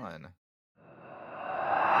 sounds Coming back. fun.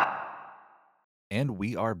 And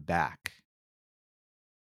we are back.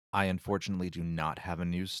 I unfortunately do not have a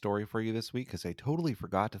news story for you this week because I totally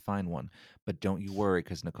forgot to find one. But don't you worry,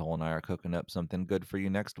 because Nicole and I are cooking up something good for you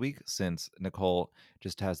next week since Nicole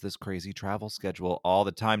just has this crazy travel schedule all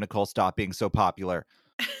the time. Nicole, stop being so popular.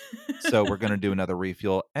 So we're going to do another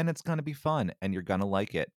refuel and it's going to be fun and you're going to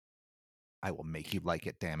like it. I will make you like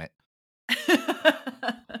it, damn it.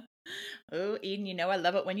 Oh, Eden, I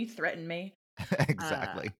love it when you threaten me. Uh,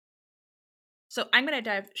 Exactly. so I'm going to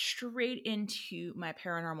dive straight into my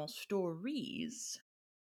paranormal stories,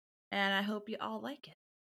 and I hope you all like it.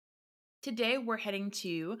 Today we're heading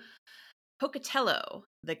to Pocatello,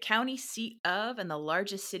 the county seat of and the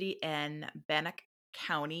largest city in Bannock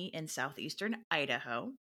County in southeastern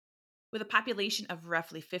Idaho. With a population of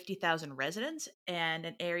roughly 50,000 residents and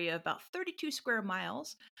an area of about 32 square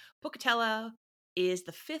miles, Pocatello is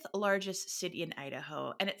the fifth largest city in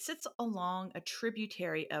Idaho, and it sits along a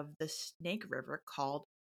tributary of the Snake River called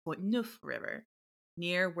Neuf River,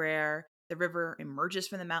 near where the river emerges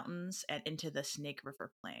from the mountains and into the Snake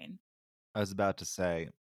River Plain. I was about to say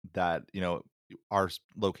that, our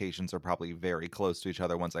locations are probably very close to each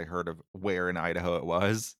other once I heard of where in Idaho it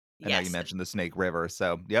was. And now you Yes, mentioned the Snake River.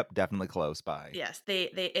 So, yep, definitely close by. yes, they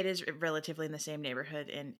it is relatively in the same neighborhood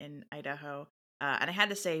in Idaho, and I had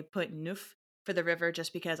to say Point Neuf for the river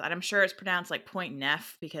just because I'm sure it's pronounced like Point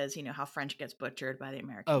Neuf because you know how French gets butchered by the Oh,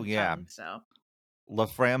 American yeah. tongue. So La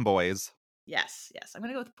Framboise. yes, yes, I'm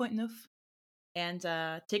gonna go with Point Neuf and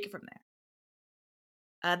take it from there.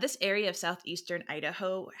 This area of southeastern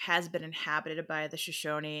Idaho has been inhabited by the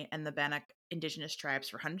Shoshone and the Bannock indigenous tribes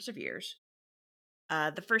for hundreds of years.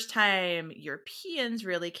 The first time Europeans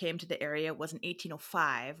really came to the area was in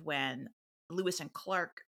 1805 when Lewis and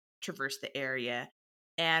Clark traversed the area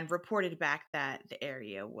and reported back that the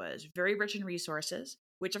area was very rich in resources,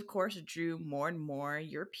 which of course drew more and more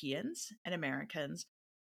Europeans and Americans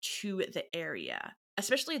to the area,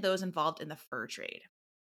 especially those involved in the fur trade.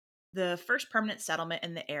 The first permanent settlement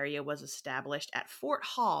in the area was established at Fort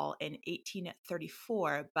Hall in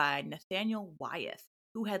 1834 by Nathaniel Wyeth,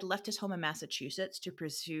 who had left his home in Massachusetts to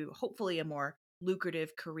pursue hopefully a more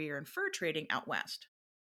lucrative career in fur trading out west.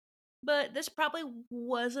 But this probably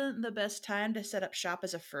wasn't the best time to set up shop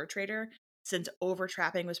as a fur trader, since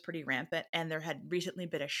overtrapping was pretty rampant and there had recently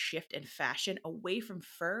been a shift in fashion away from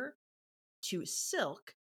fur to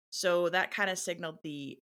silk. So that kind of signaled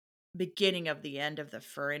the beginning of the end of the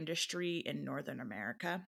fur industry in Northern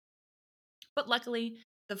America. But luckily,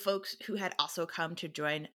 the folks who had also come to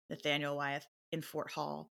join Nathaniel Wyeth in Fort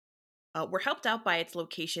Hall were helped out by its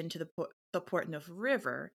location to the Port Neuf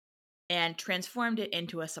River and transformed it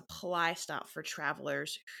into a supply stop for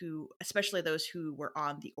travelers who, especially those who were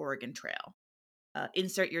on the Oregon Trail.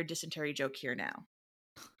 Insert your dysentery joke here now.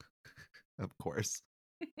 Of course.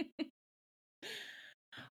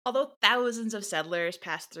 Although thousands of settlers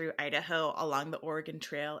passed through Idaho along the Oregon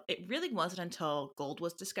Trail, it really wasn't until gold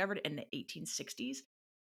was discovered in the 1860s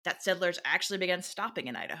that settlers actually began stopping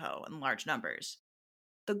in Idaho in large numbers.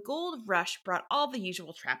 The gold rush brought all the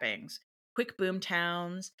usual trappings: quick boom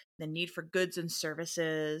towns, the need for goods and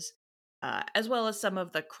services, as well as some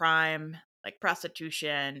of the crime like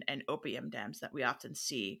prostitution and opium dens that we often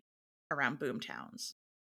see around boom towns.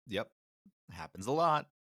 Yep. Happens a lot.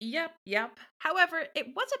 Yep, yep. However, it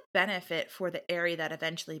was a benefit for the area that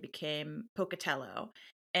eventually became Pocatello.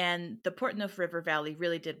 And the Portneuf River Valley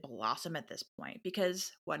really did blossom at this point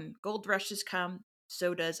because when gold rushes come,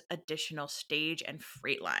 so does additional stage and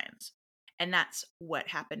freight lines. And that's what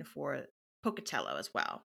happened for Pocatello as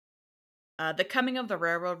well. The coming of the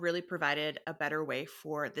railroad really provided a better way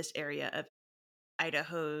for this area of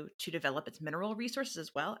Idaho to develop its mineral resources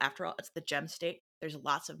as well. After all, it's the gem state. There's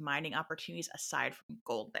lots of mining opportunities aside from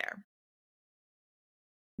gold there.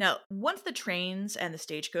 Now, once the trains and the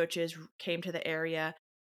stagecoaches came to the area,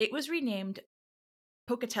 it was renamed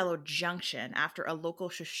Pocatello Junction after a local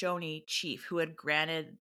Shoshone chief who had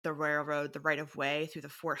granted the railroad the right of way through the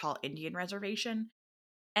Fort Hall Indian Reservation.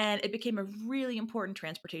 And it became a really important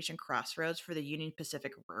transportation crossroads for the Union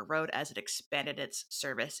Pacific Railroad as it expanded its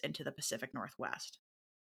service into the Pacific Northwest.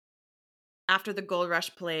 After the gold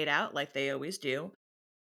rush played out, like they always do,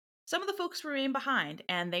 some of the folks remained behind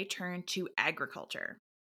and they turned to agriculture.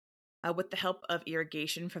 With the help of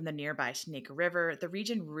irrigation from the nearby Snake River, the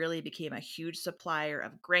region really became a huge supplier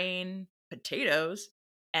of grain, potatoes,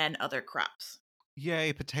 and other crops.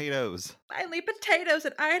 Yay, potatoes. Finally, potatoes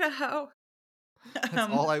in Idaho. That's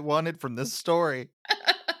um, all I wanted from this story.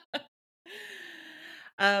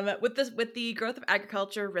 with the growth of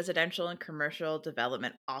agriculture, residential and commercial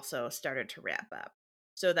development also started to ramp up.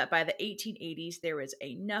 So that by the 1880s, there was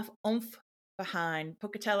enough oomph behind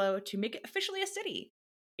Pocatello to make it officially a city.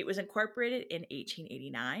 It was incorporated in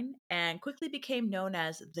 1889 and quickly became known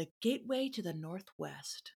as the Gateway to the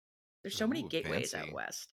Northwest. There's so many Ooh, gateways out fancy.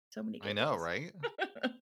 west. So many I know, gateways.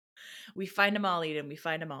 right? We find them all, Eden. We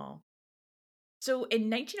find them all. So in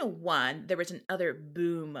 1901, there was another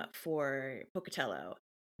boom for Pocatello.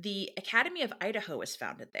 The Academy of Idaho was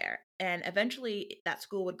founded there, and eventually that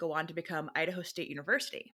school would go on to become Idaho State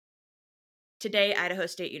University. Today, Idaho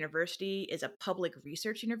State University is a public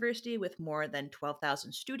research university with more than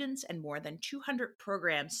 12,000 students and more than 200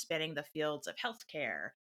 programs spanning the fields of healthcare,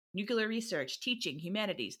 nuclear research, teaching,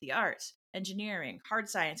 humanities, the arts, engineering, hard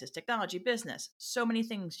sciences, technology, business. So many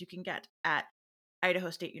things you can get at Idaho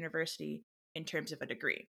State University in terms of a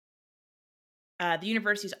degree. The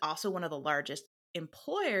university is also one of the largest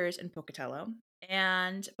employers in Pocatello,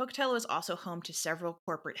 and Pocatello is also home to several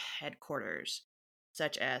corporate headquarters,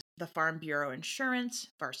 such as the Farm Bureau Insurance,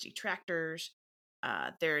 Varsity Tractors.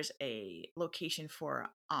 There's a location for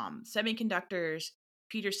semiconductors,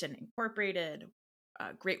 Peterson Incorporated,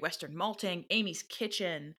 Great Western Malting, Amy's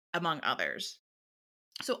Kitchen, among others.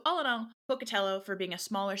 So, all in all, Pocatello, for being a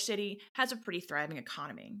smaller city, has a pretty thriving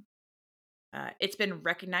economy. It's been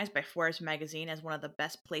recognized by Forbes magazine as one of the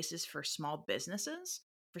best places for small businesses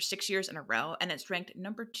for 6 years in a row, and it's ranked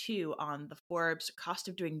number two on the Forbes Cost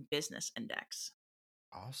of Doing Business Index.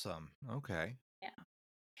 Awesome. Okay. Yeah.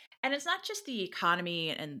 And it's not just the economy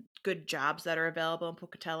and good jobs that are available in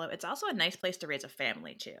Pocatello, it's also a nice place to raise a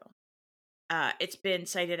family, too. It's been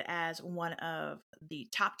cited as one of the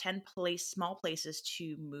top 10 small places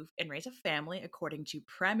to move and raise a family, according to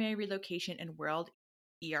Primary Relocation and World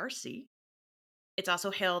ERC. It's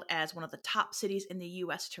also hailed as one of the top cities in the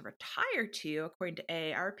US to retire to, according to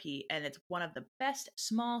AARP, and it's one of the best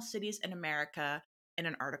small cities in America in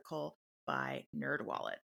an article by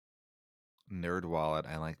NerdWallet. Nerd wallet.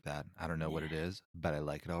 I like that. I don't know what it Yeah. is, but I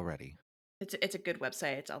like it already. It's a good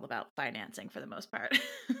website. It's all about financing for the most part.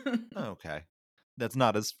 Okay. That's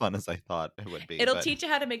not as fun as I thought it would be, It'll but teach you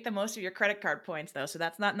how to make the most of your credit card points, though, so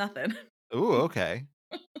that's not nothing. ooh, okay.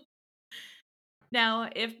 Now,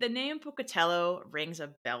 if the name Pocatello rings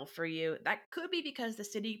a bell for you, that could be because the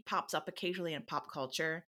city pops up occasionally in pop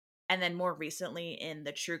culture, and then more recently in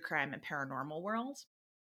the true crime and paranormal worlds.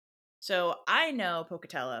 So I know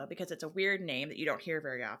Pocatello because it's a weird name that you don't hear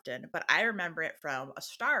very often, but I remember it from A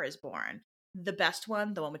Star is Born, the best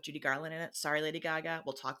one, the one with Judy Garland in it. Sorry, Lady Gaga.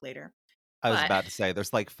 We'll talk later. I was But about to say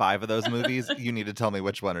there's like 5 of those movies. You need to tell me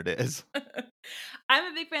which one it is.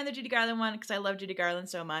 I'm a big fan of the Judy Garland one because I love Judy Garland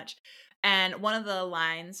so much. And one of the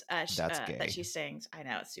lines That's that gay. she sings, I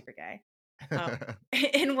know it's super gay.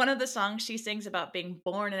 In one of the songs, she sings about being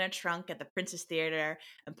born in a trunk at the Princess Theater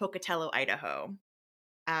in Pocatello, Idaho.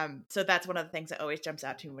 So that's one of the things that always jumps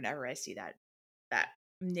out to me whenever I see that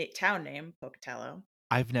town name, Pocatello.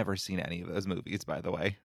 I've never seen any of those movies, by the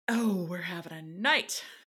way. Oh, we're having a night.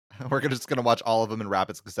 Just gonna watch all of them in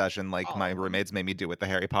rapid succession, like All my of them. roommates made me do with the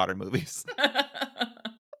Harry Potter movies.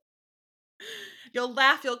 You'll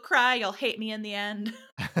laugh, you'll cry, you'll hate me in the end.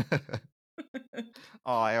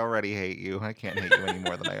 Oh, I already hate you. I can't hate you any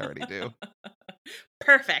more than I already do.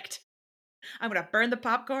 Perfect. I'm gonna burn the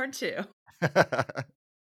popcorn too.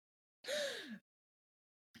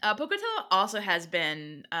 Pocatello also has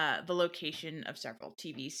been the location of several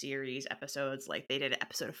TV series episodes. Like they did an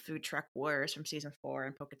episode of Food Truck Wars from season 4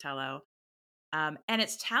 in Pocatello. And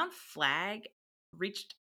its town flag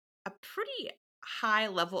reached a pretty high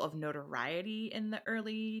level of notoriety in the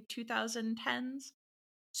early 2010s.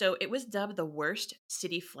 So it was dubbed the worst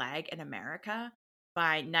city flag in America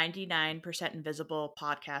by 99% Invisible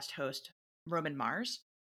podcast host Roman Mars.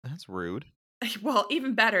 That's rude. Well,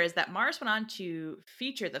 even better is that Mars went on to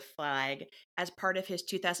feature the flag as part of his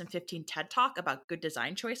 2015 TED Talk about good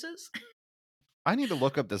design choices. I need to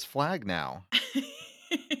look up this flag now.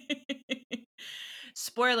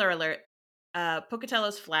 Spoiler alert,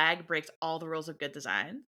 Pocatello's flag breaks all the rules of good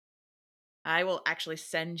design. I will actually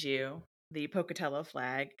send you the Pocatello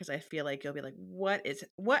flag because I feel like you'll be like, what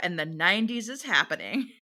in the 90s is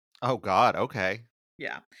happening? Oh god, okay.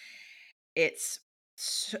 Yeah. It's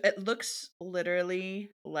it looks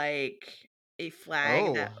literally like a flag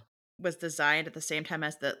Oh, that was designed at the same time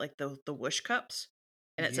as the whoosh cups,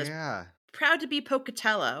 and it says yeah. "Proud to be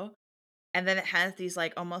Pocatello," and then it has these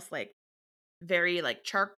like almost like very like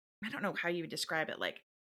chark. I don't know how you would describe it, like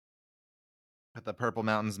At the Purple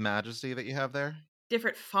Mountains Majesty that you have there?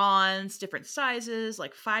 different fonts, different sizes,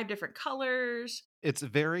 like 5 different colors It's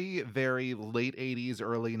very, very late 80s,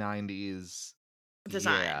 early 90s.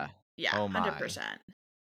 Yeah. design. Yeah, Oh my. 100%.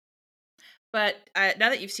 But, now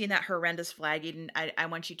that you've seen that horrendous flag, Eden, I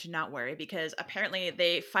want you to not worry because apparently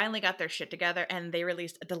they finally got their shit together and they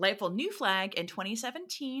released a delightful new flag in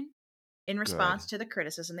 2017 in response Good. to the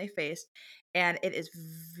criticism they faced, and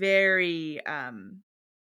very,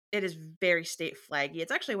 it is very state flaggy.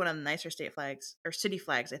 It's actually one of the nicer state flags or city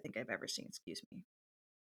flags I think I've ever seen, excuse me.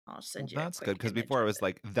 I'll Well, send you a that's good quick because image before I of was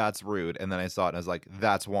like, "That's rude," and then I saw it and I was like,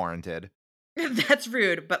 "That's warranted." it. That's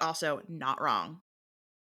rude, but also not wrong.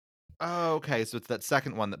 Oh, okay, so it's that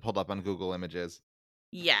second one that pulled up on Google Images.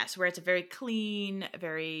 Yes, where it's a very clean,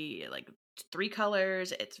 very like 3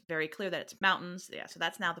 colors. It's very clear that it's mountains. Yeah, so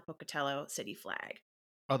that's now the Pocatello city flag.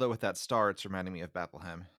 Although with that star, it's reminding me of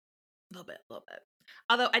Bethlehem. A little bit, a little bit.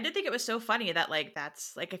 Although I did think it was so funny that like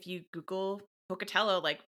that's like if you Google Pocatello,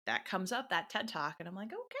 like that comes up that TED Talk, and I'm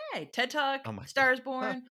like, okay, TED Talk, Oh my Stars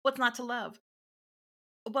god. Born. What's not to love?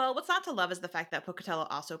 Well, what's not to love is the fact that Pocatello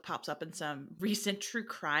also pops up in some recent true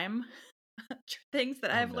crime things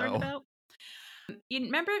that Oh I've learned no. about. You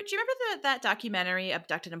remember? Do you remember that documentary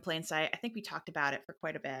 "Abducted in Plain Sight"? I think we talked about it for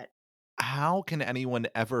quite a bit. How can anyone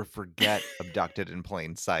ever forget Abducted in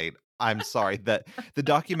Plain Sight? I'm sorry, that the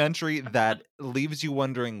documentary that leaves you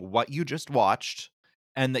wondering what you just watched,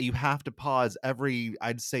 and that you have to pause every,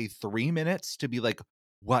 I'd say, 3 minutes to be like,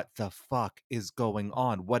 "What the fuck is going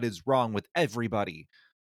on? What is wrong with everybody?"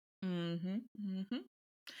 Mhm, mhm.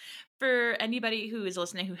 For anybody who is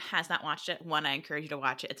listening who has not watched it, 1, I encourage you to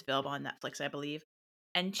watch it. It's available on Netflix, I believe.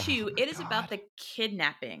 And Oh 2, my it is about god. the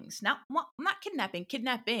kidnappings. Not kidnapping,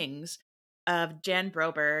 kidnappings of Jan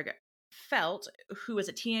Broberg Felt, who was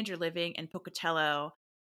a teenager living in Pocatello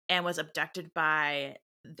and was abducted by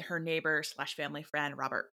her neighbor slash family friend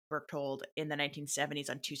Robert Berchtold in the 1970s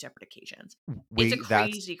on 2 separate occasions. It's a Wait,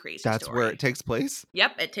 crazy, crazy that's where it story. takes place?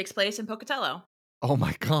 Yep, it takes place in Pocatello. Oh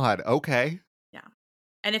my god, okay. Yeah.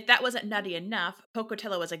 And if that wasn't nutty enough,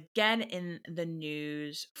 Pocatello was again in the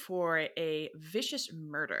news for a vicious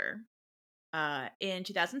murder. In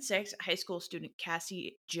 2006, high school student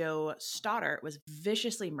Cassie Joe Stoddart was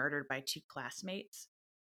viciously murdered by 2 classmates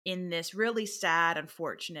in this really sad,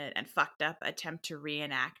 unfortunate, and fucked up attempt to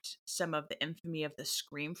reenact some of the infamy of the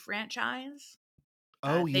Scream franchise.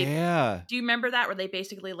 Oh, They yeah. Do you remember that where they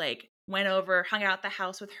basically like went over, hung out at the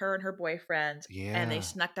house with her and her boyfriend, and they Yeah.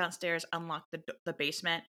 snuck downstairs, unlocked the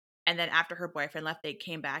basement, and then after her boyfriend left, they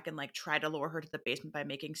came back and like tried to lure her to the basement by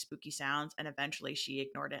making spooky sounds, and eventually she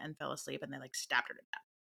ignored it and fell asleep, and they like stabbed her to death.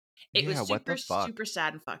 It Yeah, was what the super fuck? super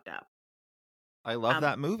sad and fucked up. I love Um,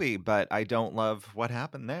 that movie, but I don't love what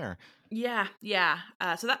happened there. yeah, yeah.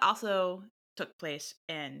 So that also took place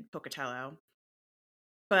in Pocatello,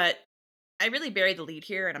 but I really buried the lead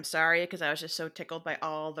here, and I'm sorry because I was just so tickled by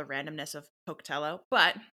all the randomness of Pocatello.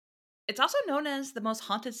 But it's also known as the most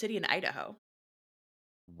haunted city in Idaho.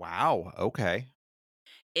 Wow, okay.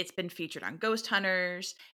 It's been featured on Ghost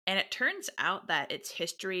Hunters, and it turns out that its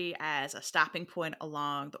history as a stopping point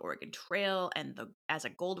along the Oregon Trail and as a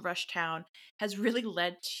gold rush town has really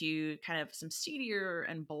led to kind of some seedier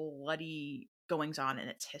and bloody goings on in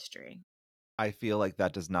its history. I feel like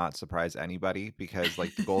that does not surprise anybody because,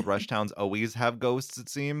 like, the gold rush towns always have ghosts, it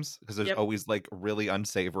seems, because there's Yep. always, like, really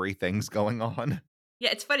unsavory things going on.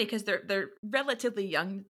 Yeah, it's funny because they're relatively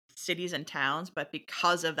young cities and towns, but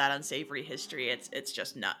because of that unsavory history, it's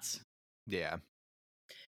just nuts. Yeah.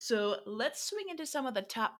 So let's swing into some of the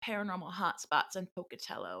top paranormal hotspots in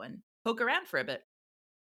Pocatello and poke around for a bit.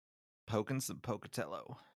 Poking some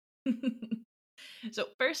Pocatello. So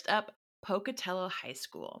first up, Pocatello High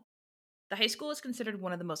School. The high school is considered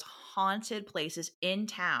one of the most haunted places in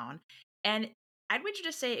town, and I'd venture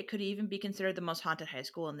to say it could even be considered the most haunted high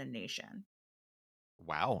school in the nation.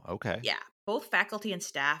 Wow, okay. Yeah, both faculty and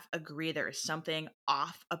staff agree there is something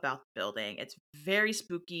off about the building. It's very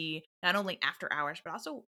spooky, not only after hours, but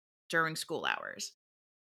also during school hours.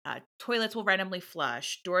 Toilets will randomly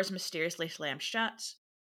flush, doors mysteriously slam shut.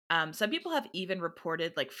 Some people have even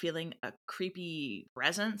reported like feeling a creepy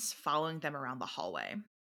presence following them around the hallway.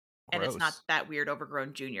 And it's not Gross. that weird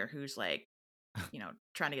overgrown junior who's like,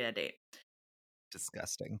 trying to get a date.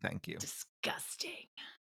 Disgusting, thank you. Disgusting.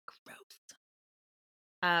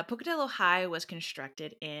 Gross. Pocatello High was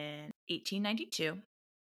constructed in 1892,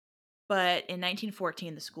 but in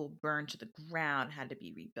 1914, the school burned to the ground and had to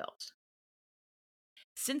be rebuilt.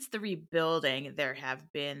 Since the rebuilding, there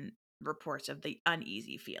have been reports of the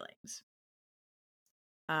uneasy feelings.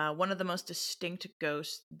 One of the most distinct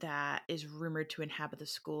ghosts that is rumored to inhabit the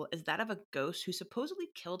school is that of a ghost who supposedly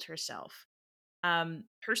killed herself.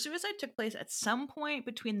 Her suicide took place at some point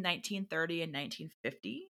between 1930 and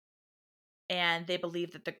 1950, and they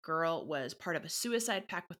believe that the girl was part of a suicide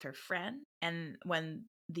pact with her friend. And when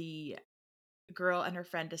the girl and her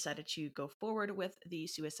friend decided to go forward with the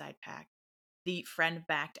suicide pact, the friend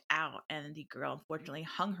backed out, and the girl unfortunately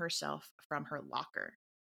hung herself from her locker.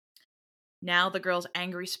 Now the girl's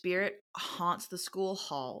angry spirit haunts the school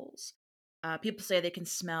halls. People say they can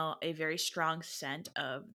smell a very strong scent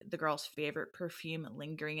of the girl's favorite perfume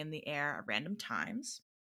lingering in the air at random times.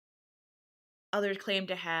 Others claim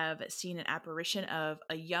to have seen an apparition of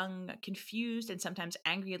a young, confused, and sometimes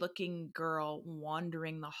angry looking girl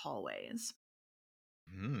wandering the hallways.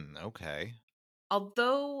 Okay.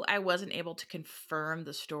 Although I wasn't able to confirm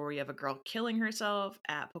the story of a girl killing herself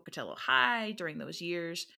at Pocatello High during those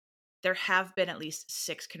years, there have been at least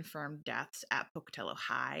 6 confirmed deaths at Pocatello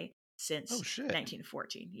High Oh, since shit.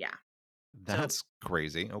 1914. Yeah. So, That's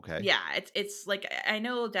crazy, okay. yeah, it's like I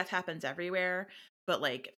know death happens everywhere, but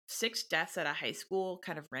like 6 deaths at a high school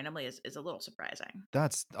kind of randomly is a little surprising.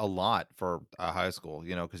 That's a lot for a high school,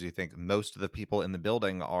 because you think most of the people in the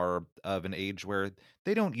building are of an age where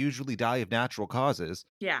they don't usually die of natural causes.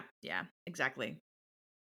 Yeah, yeah, exactly.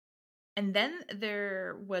 And then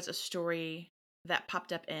there was a story that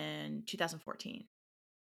popped up in 2014.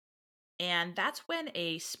 And that's when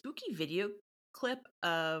a spooky video clip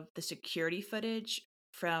of the security footage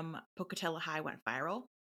from Pocatello High went viral.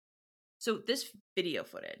 So, this video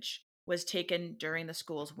footage was taken during the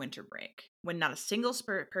school's winter break when not a single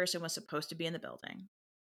person was supposed to be in the building.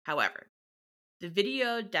 However, the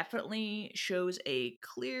video definitely shows a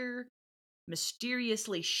clear,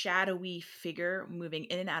 mysteriously shadowy figure moving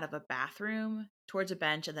in and out of a bathroom towards a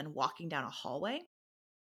bench and then walking down a hallway.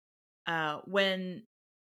 When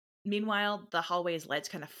Meanwhile, the hallway's lights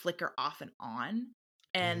kind of flicker off and on,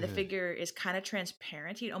 and the Ugh. figure is kind of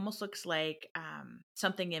transparent. It almost looks like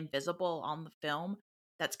something invisible on the film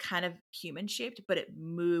that's kind of human shaped, but it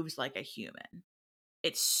moves like a human.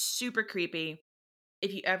 It's super creepy.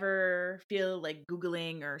 If you ever feel like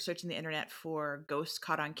Googling or searching the internet for ghosts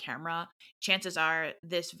caught on camera, chances are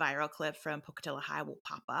this viral clip from Pocatello High will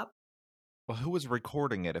pop up. Well, who was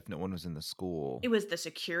recording it if no one was in the school? It was the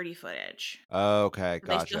security footage. Okay,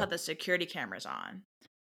 They still gotcha. had the security cameras on.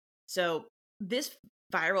 So this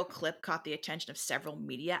viral clip caught the attention of several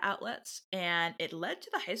media outlets, and it led to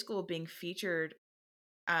the high school being featured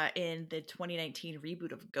in the 2019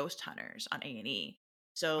 reboot of Ghost Hunters on A&E.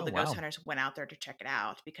 So Oh, the Ghost wow. Hunters went out there to check it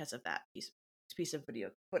out because of that piece of video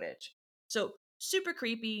footage. So super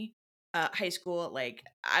creepy. High school, like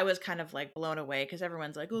I was kind of like blown away because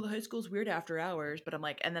everyone's like, "Oh, the high school's weird after hours," but I'm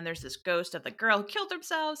like, and then there's this ghost of the girl who killed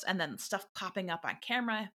themselves, and then stuff popping up on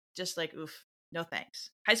camera, just like, oof, no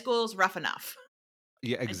thanks. High school's rough enough.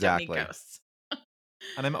 Yeah, I don't need exactly. ghosts.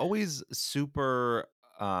 And I'm always super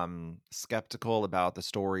skeptical about the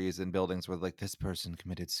stories in buildings where like this person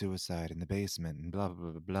committed suicide in the basement and blah blah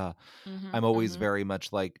blah blah blah. Hmm. I'm always Hmm. very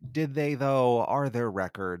much like, did they though? Are there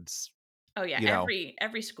records? Oh yeah, you know?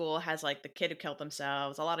 every school has like the kid who killed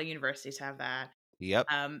themselves. A lot of universities have that. Yep.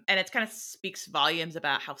 And it's kind of speaks volumes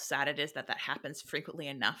about how sad it is that that happens frequently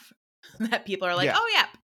enough that people are like, Yeah, "Oh yeah,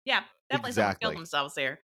 yeah, definitely someone killed exactly. themselves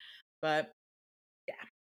here." But yeah.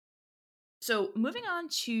 So moving on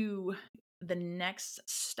to the next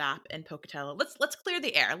stop in Pocatello. Let's clear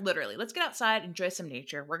the air, literally. Let's get outside, enjoy some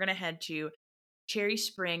nature. We're gonna head to Cherry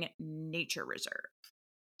Spring Nature Reserve.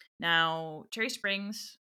 Now, Cherry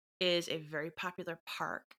Springs is a very popular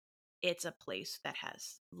park. It's a place that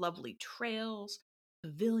has lovely trails,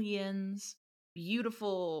 pavilions,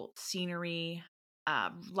 beautiful scenery,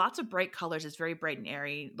 lots of bright colors. It's very bright and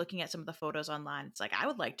airy. Looking at some of the photos online, it's like I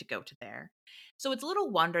would like to go to there. So it's a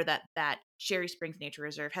little wonder that Cherry Springs Nature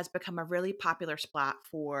Reserve has become a really popular spot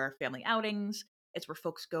for family outings. It's where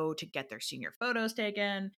folks go to get their senior photos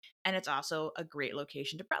taken, and it's also a great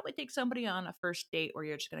location to probably take somebody on a first date or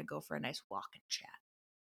you're just going to go for a nice walk and chat.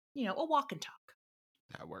 A walk and talk.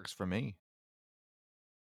 That works for me.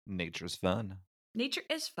 Nature's fun. Nature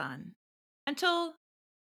is fun until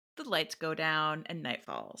the lights go down and night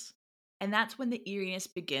falls. And that's when the eeriness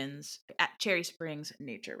begins at Cherry Springs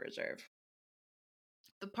Nature Reserve.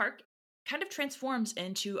 The park kind of transforms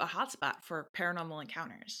into a hotspot for paranormal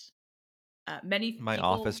encounters. Many My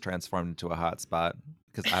office people. transformed into a hotspot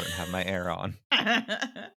because I don't have my air on.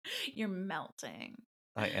 You're melting.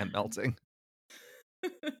 I am melting.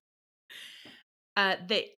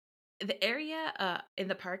 The area in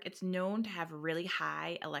the park, it's known to have really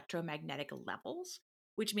high electromagnetic levels,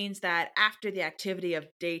 which means that after the activity of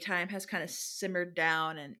daytime has kind of simmered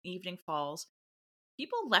down and evening falls,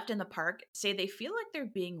 people left in the park say they feel like they're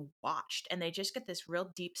being watched and they just get this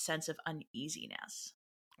real deep sense of uneasiness.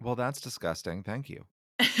 Well, that's disgusting. Thank you.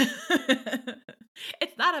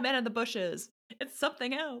 It's not a man in the bushes. It's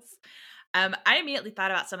something else. I immediately thought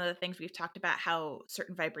about some of the things we've talked about, how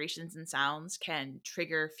certain vibrations and sounds can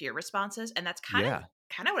trigger fear responses, and that's Yeah.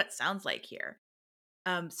 kind of what it sounds like here.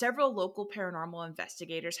 Several local paranormal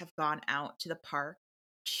investigators have gone out to the park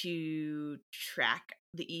to track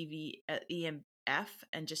the EMF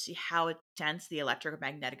and just see how intense the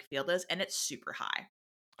electromagnetic field is, and it's super high.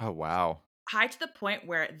 Oh, wow. High to the point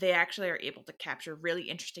where they actually are able to capture really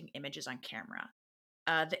interesting images on camera.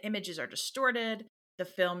 The images are distorted. The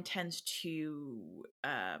film tends to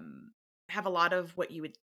have a lot of what you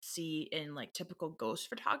would see in like typical ghost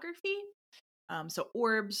photography. So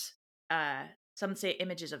orbs, uh, some say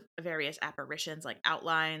images of various apparitions like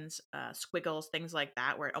outlines, squiggles, things like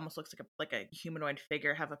that, where it almost looks like a humanoid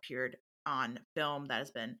figure have appeared on film that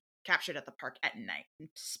has been captured at the park at night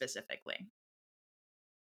specifically.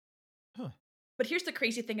 Huh. But here's the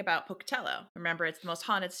crazy thing about Pocatello. Remember, it's the most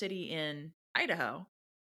haunted city in Idaho.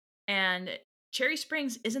 And Cherry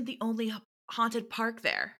Springs isn't the only haunted park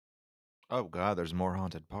there. Oh, God, there's more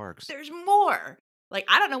haunted parks. There's more. Like,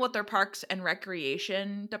 I don't know what their parks and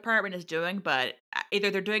recreation department is doing, but either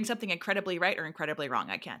they're doing something incredibly right or incredibly wrong.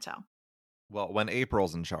 I can't tell. Well, when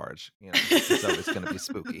April's in charge, it's always going to be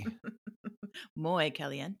spooky. Muy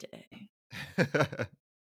caliente.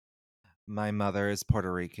 My mother is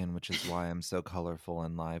Puerto Rican, which is why I'm so colorful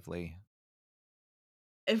and lively.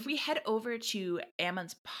 If we head over to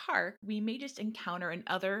Ammons Park, we may just encounter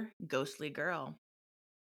another ghostly girl.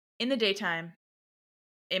 In the daytime,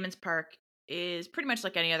 Ammons Park is pretty much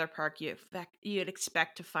like any other park you'd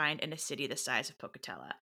expect to find in a city the size of Pocatello.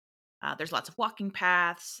 There's lots of walking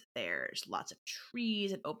paths, there's lots of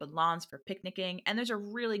trees and open lawns for picnicking, and there's a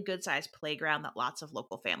really good sized playground that lots of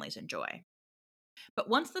local families enjoy. But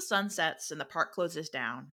once the sun sets and the park closes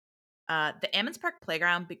down, the Ammons Park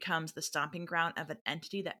playground becomes the stomping ground of an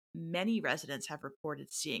entity that many residents have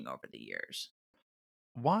reported seeing over the years.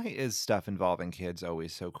 Why is stuff involving kids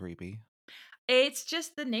always so creepy? It's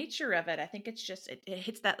just the nature of it. I think it's just it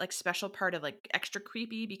hits that like special part of like extra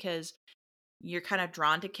creepy because you're kind of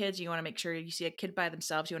drawn to kids. You want to make sure you see a kid by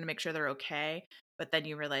themselves. You want to make sure they're okay, but then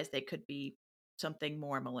you realize they could be something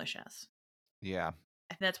more malicious. Yeah.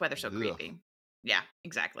 I think that's why they're so Ugh. creepy. Yeah,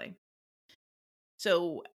 exactly.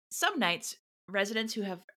 So some nights, residents who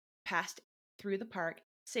have passed through the park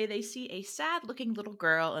say they see a sad looking little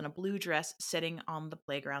girl in a blue dress sitting on the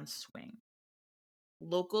playground swing.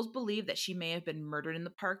 Locals believe that she may have been murdered in the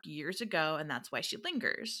park years ago, and that's why she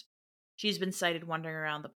lingers. She's been sighted wandering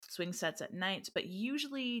around the swing sets at nights, but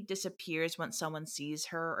usually disappears when someone sees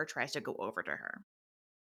her or tries to go over to her.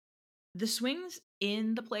 The swings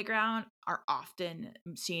in the playground are often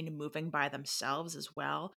seen moving by themselves as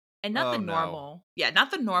well. And not the Oh, no. normal, yeah,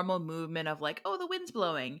 not the normal movement of like, oh, the wind's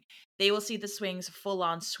blowing. They will see the swings full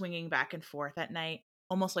on swinging back and forth at night,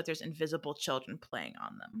 almost like there's invisible children playing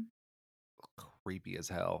on them. Creepy as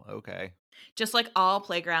hell. Okay. Just like all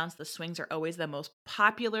playgrounds, the swings are always the most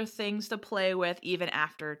popular things to play with even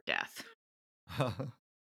after death.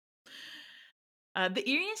 The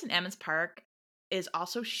eeriness in Emmons Park is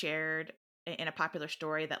also shared in a popular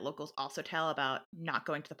story that locals also tell about not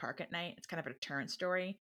going to the park at night. It's kind of a deterrent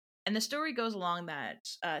story. And the story goes along that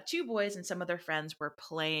two boys and some of their friends were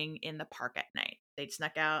playing in the park at night. They'd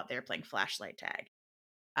snuck out, they were playing flashlight tag,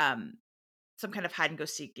 um, some kind of hide and go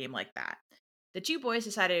seek game like that. The two boys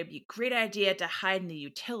decided it'd be a great idea to hide in the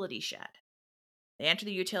utility shed. They enter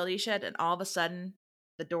the utility shed, and all of a sudden,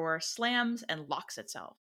 the door slams and locks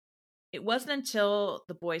itself. It wasn't until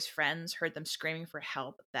the boys' friends heard them screaming for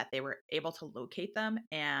help that they were able to locate them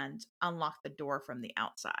and unlock the door from the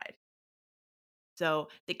outside. So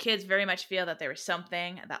the kids very much feel that there was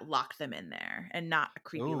something that locked them in there and not a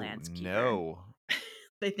creepy Oh, landskeeper. no.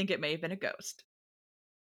 They think it may have been a ghost.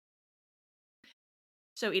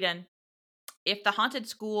 So, Eden, if the haunted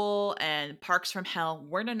school and parks from hell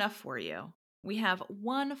weren't enough for you, we have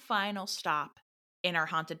one final stop in our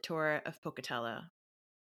haunted tour of Pocatello.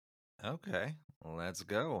 Okay. Let's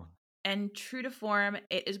go. And true to form,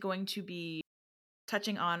 it is going to be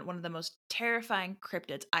touching on one of the most terrifying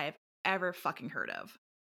cryptids I have ever fucking heard of.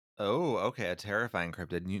 Oh, okay. A terrifying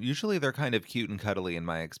cryptid. Usually they're kind of cute and cuddly in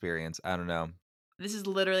my experience. I don't know. This is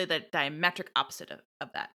literally the diametric opposite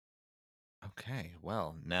of that. Okay.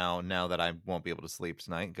 Well, now that I won't be able to sleep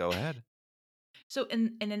tonight, go ahead. So,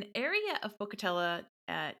 in an area of Pocatello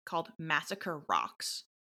called Massacre Rocks,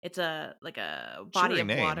 it's a like a body Cheery of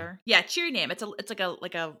name. water. Yeah, cheery name. It's like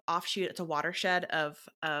a offshoot. It's a watershed of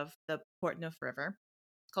the Portneuf River.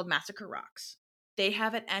 It's called Massacre Rocks. They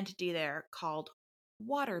have an entity there called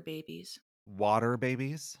water babies. Water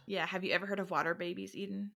babies? Yeah, have you ever heard of water babies,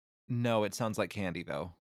 Eden? No, it sounds like candy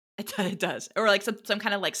though. It does. Or like some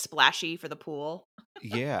kind of like splashy for the pool.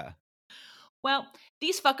 Yeah. Well,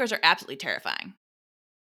 these fuckers are absolutely terrifying.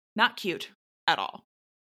 Not cute at all.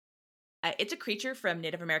 It's a creature from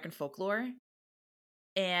Native American folklore,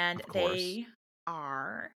 and Of course. they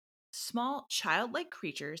are small childlike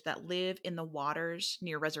creatures that live in the waters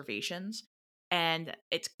near reservations, and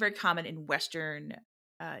it's very common in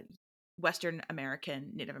uh, Western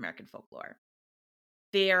American Native American folklore.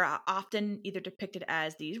 They are often either depicted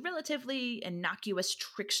as these relatively innocuous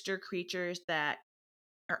trickster creatures that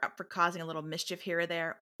are up for causing a little mischief here or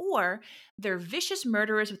there, or they're vicious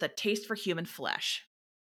murderers with a taste for human flesh.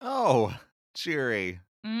 Oh, cheery.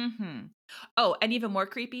 Mhm. Oh, and even more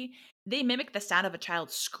creepy, they mimic the sound of a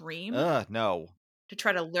child's scream No. to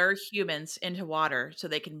try to lure humans into water so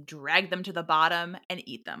they can drag them to the bottom and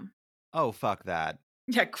eat them. Oh, fuck that.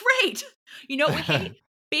 Yeah, great! You know what we hate?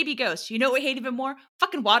 Baby ghosts. You know what we hate even more?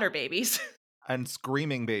 Fucking water babies. And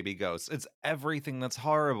screaming baby ghosts. It's everything that's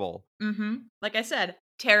horrible. Mhm. Like I said,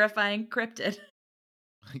 terrifying cryptid.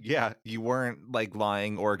 Yeah, you weren't like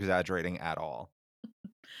lying or exaggerating at all.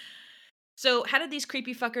 So, how did these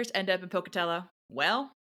creepy fuckers end up in Pocatello?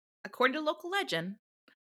 Well, according to local legend,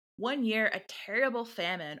 one year a terrible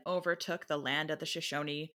famine overtook the land of the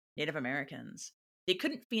Shoshone Native Americans. They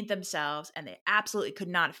couldn't feed themselves and they absolutely could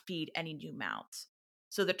not feed any new mouths.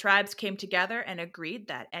 So the tribes came together and agreed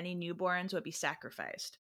that any newborns would be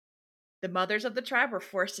sacrificed. The mothers of the tribe were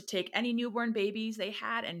forced to take any newborn babies they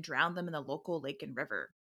had and drown them in the local lake and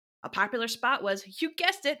river. A popular spot was, you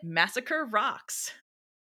guessed it, Massacre Rocks.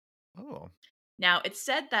 Oh. Now, it's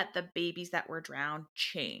said that the babies that were drowned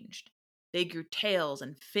changed. They grew tails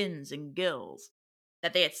and fins and gills,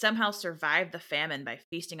 that they had somehow survived the famine by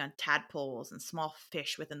feasting on tadpoles and small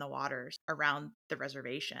fish within the waters around the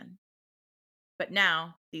reservation. But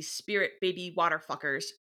now, these spirit baby water fuckers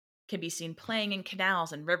can be seen playing in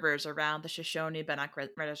canals and rivers around the Shoshone Bannock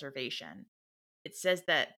Reservation. It says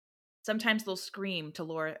that sometimes they'll scream to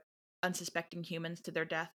lure unsuspecting humans to their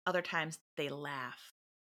death, other times they laugh,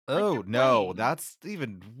 like Oh, they're no, playing. that's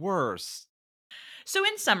even worse. So,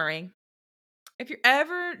 in summary, if you're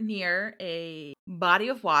ever near a body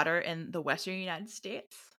of water in the Western United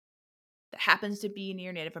States that happens to be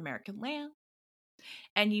near Native American land,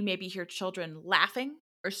 and you maybe hear children laughing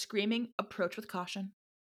or screaming, approach with caution.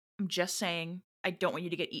 I'm just saying, I don't want you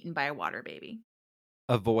to get eaten by a water baby.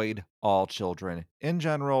 Avoid all children. In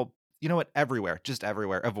general, you know what? Everywhere, just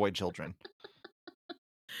everywhere, avoid children.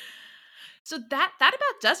 So that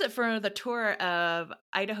about does it for the tour of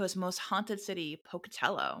Idaho's most haunted city,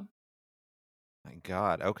 Pocatello. My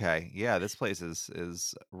God. Okay. Yeah, this place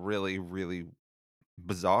is really, really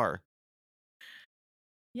bizarre.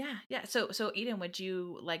 Yeah, yeah. So Eden, would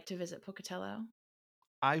you like to visit Pocatello?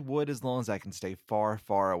 I would as long as I can stay far,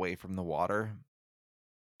 far away from the water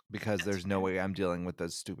because That's there's no fair. way I'm dealing with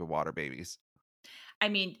those stupid water babies. I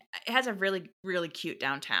mean, it has a really, really cute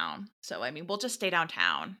downtown. So, I mean, we'll just stay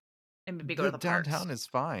downtown and maybe go to The the parks downtown is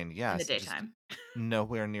fine, in the yes, just daytime.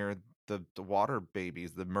 nowhere near the water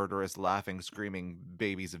babies, the murderous, laughing, screaming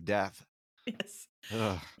babies of death. Yes.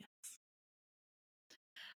 Ugh. Yes.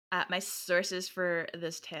 My sources for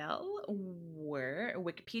this tale were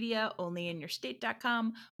Wikipedia,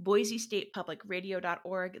 onlyinyourstate.com,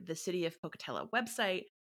 BoiseStatePublicRadio.org, the City of Pocatello website,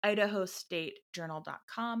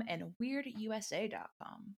 IdahoStateJournal.com, and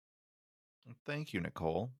WeirdUSA.com. Thank you,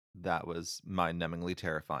 Nicole. That was mind-numbingly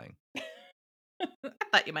terrifying. I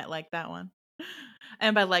thought you might like that one.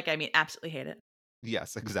 And by like, I mean absolutely hate it.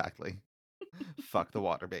 Yes, exactly. Fuck the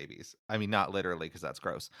water babies. I mean, not literally, because that's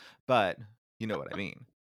gross, but you know what I mean.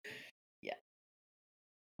 Yeah.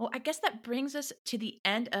 Well, I guess that brings us to the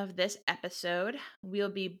end of this episode. We'll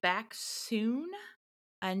be back soon.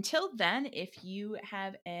 Until then, if you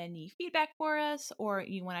have any feedback for us or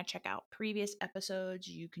you want to check out previous episodes,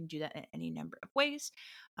 you can do that in any number of ways.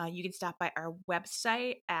 You can stop by our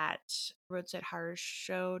website at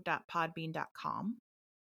roadsidehorrorshow.podbean.com.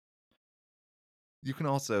 You can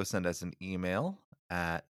also send us an email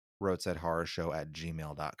at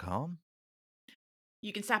roadsidehorrorshow@gmail.com.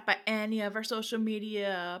 You can stop by any of our social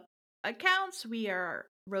media accounts. We are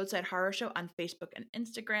Roadside Horror Show on Facebook and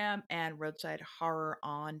Instagram, and Roadside Horror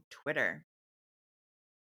on Twitter.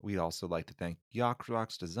 We'd also like to thank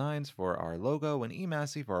Yoxrox Designs for our logo and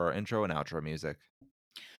eMassey for our intro and outro music.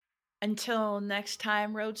 Until next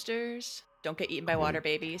time, Roadsters, don't get eaten by water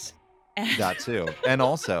babies. That too. And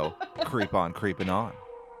also, creep on creeping on.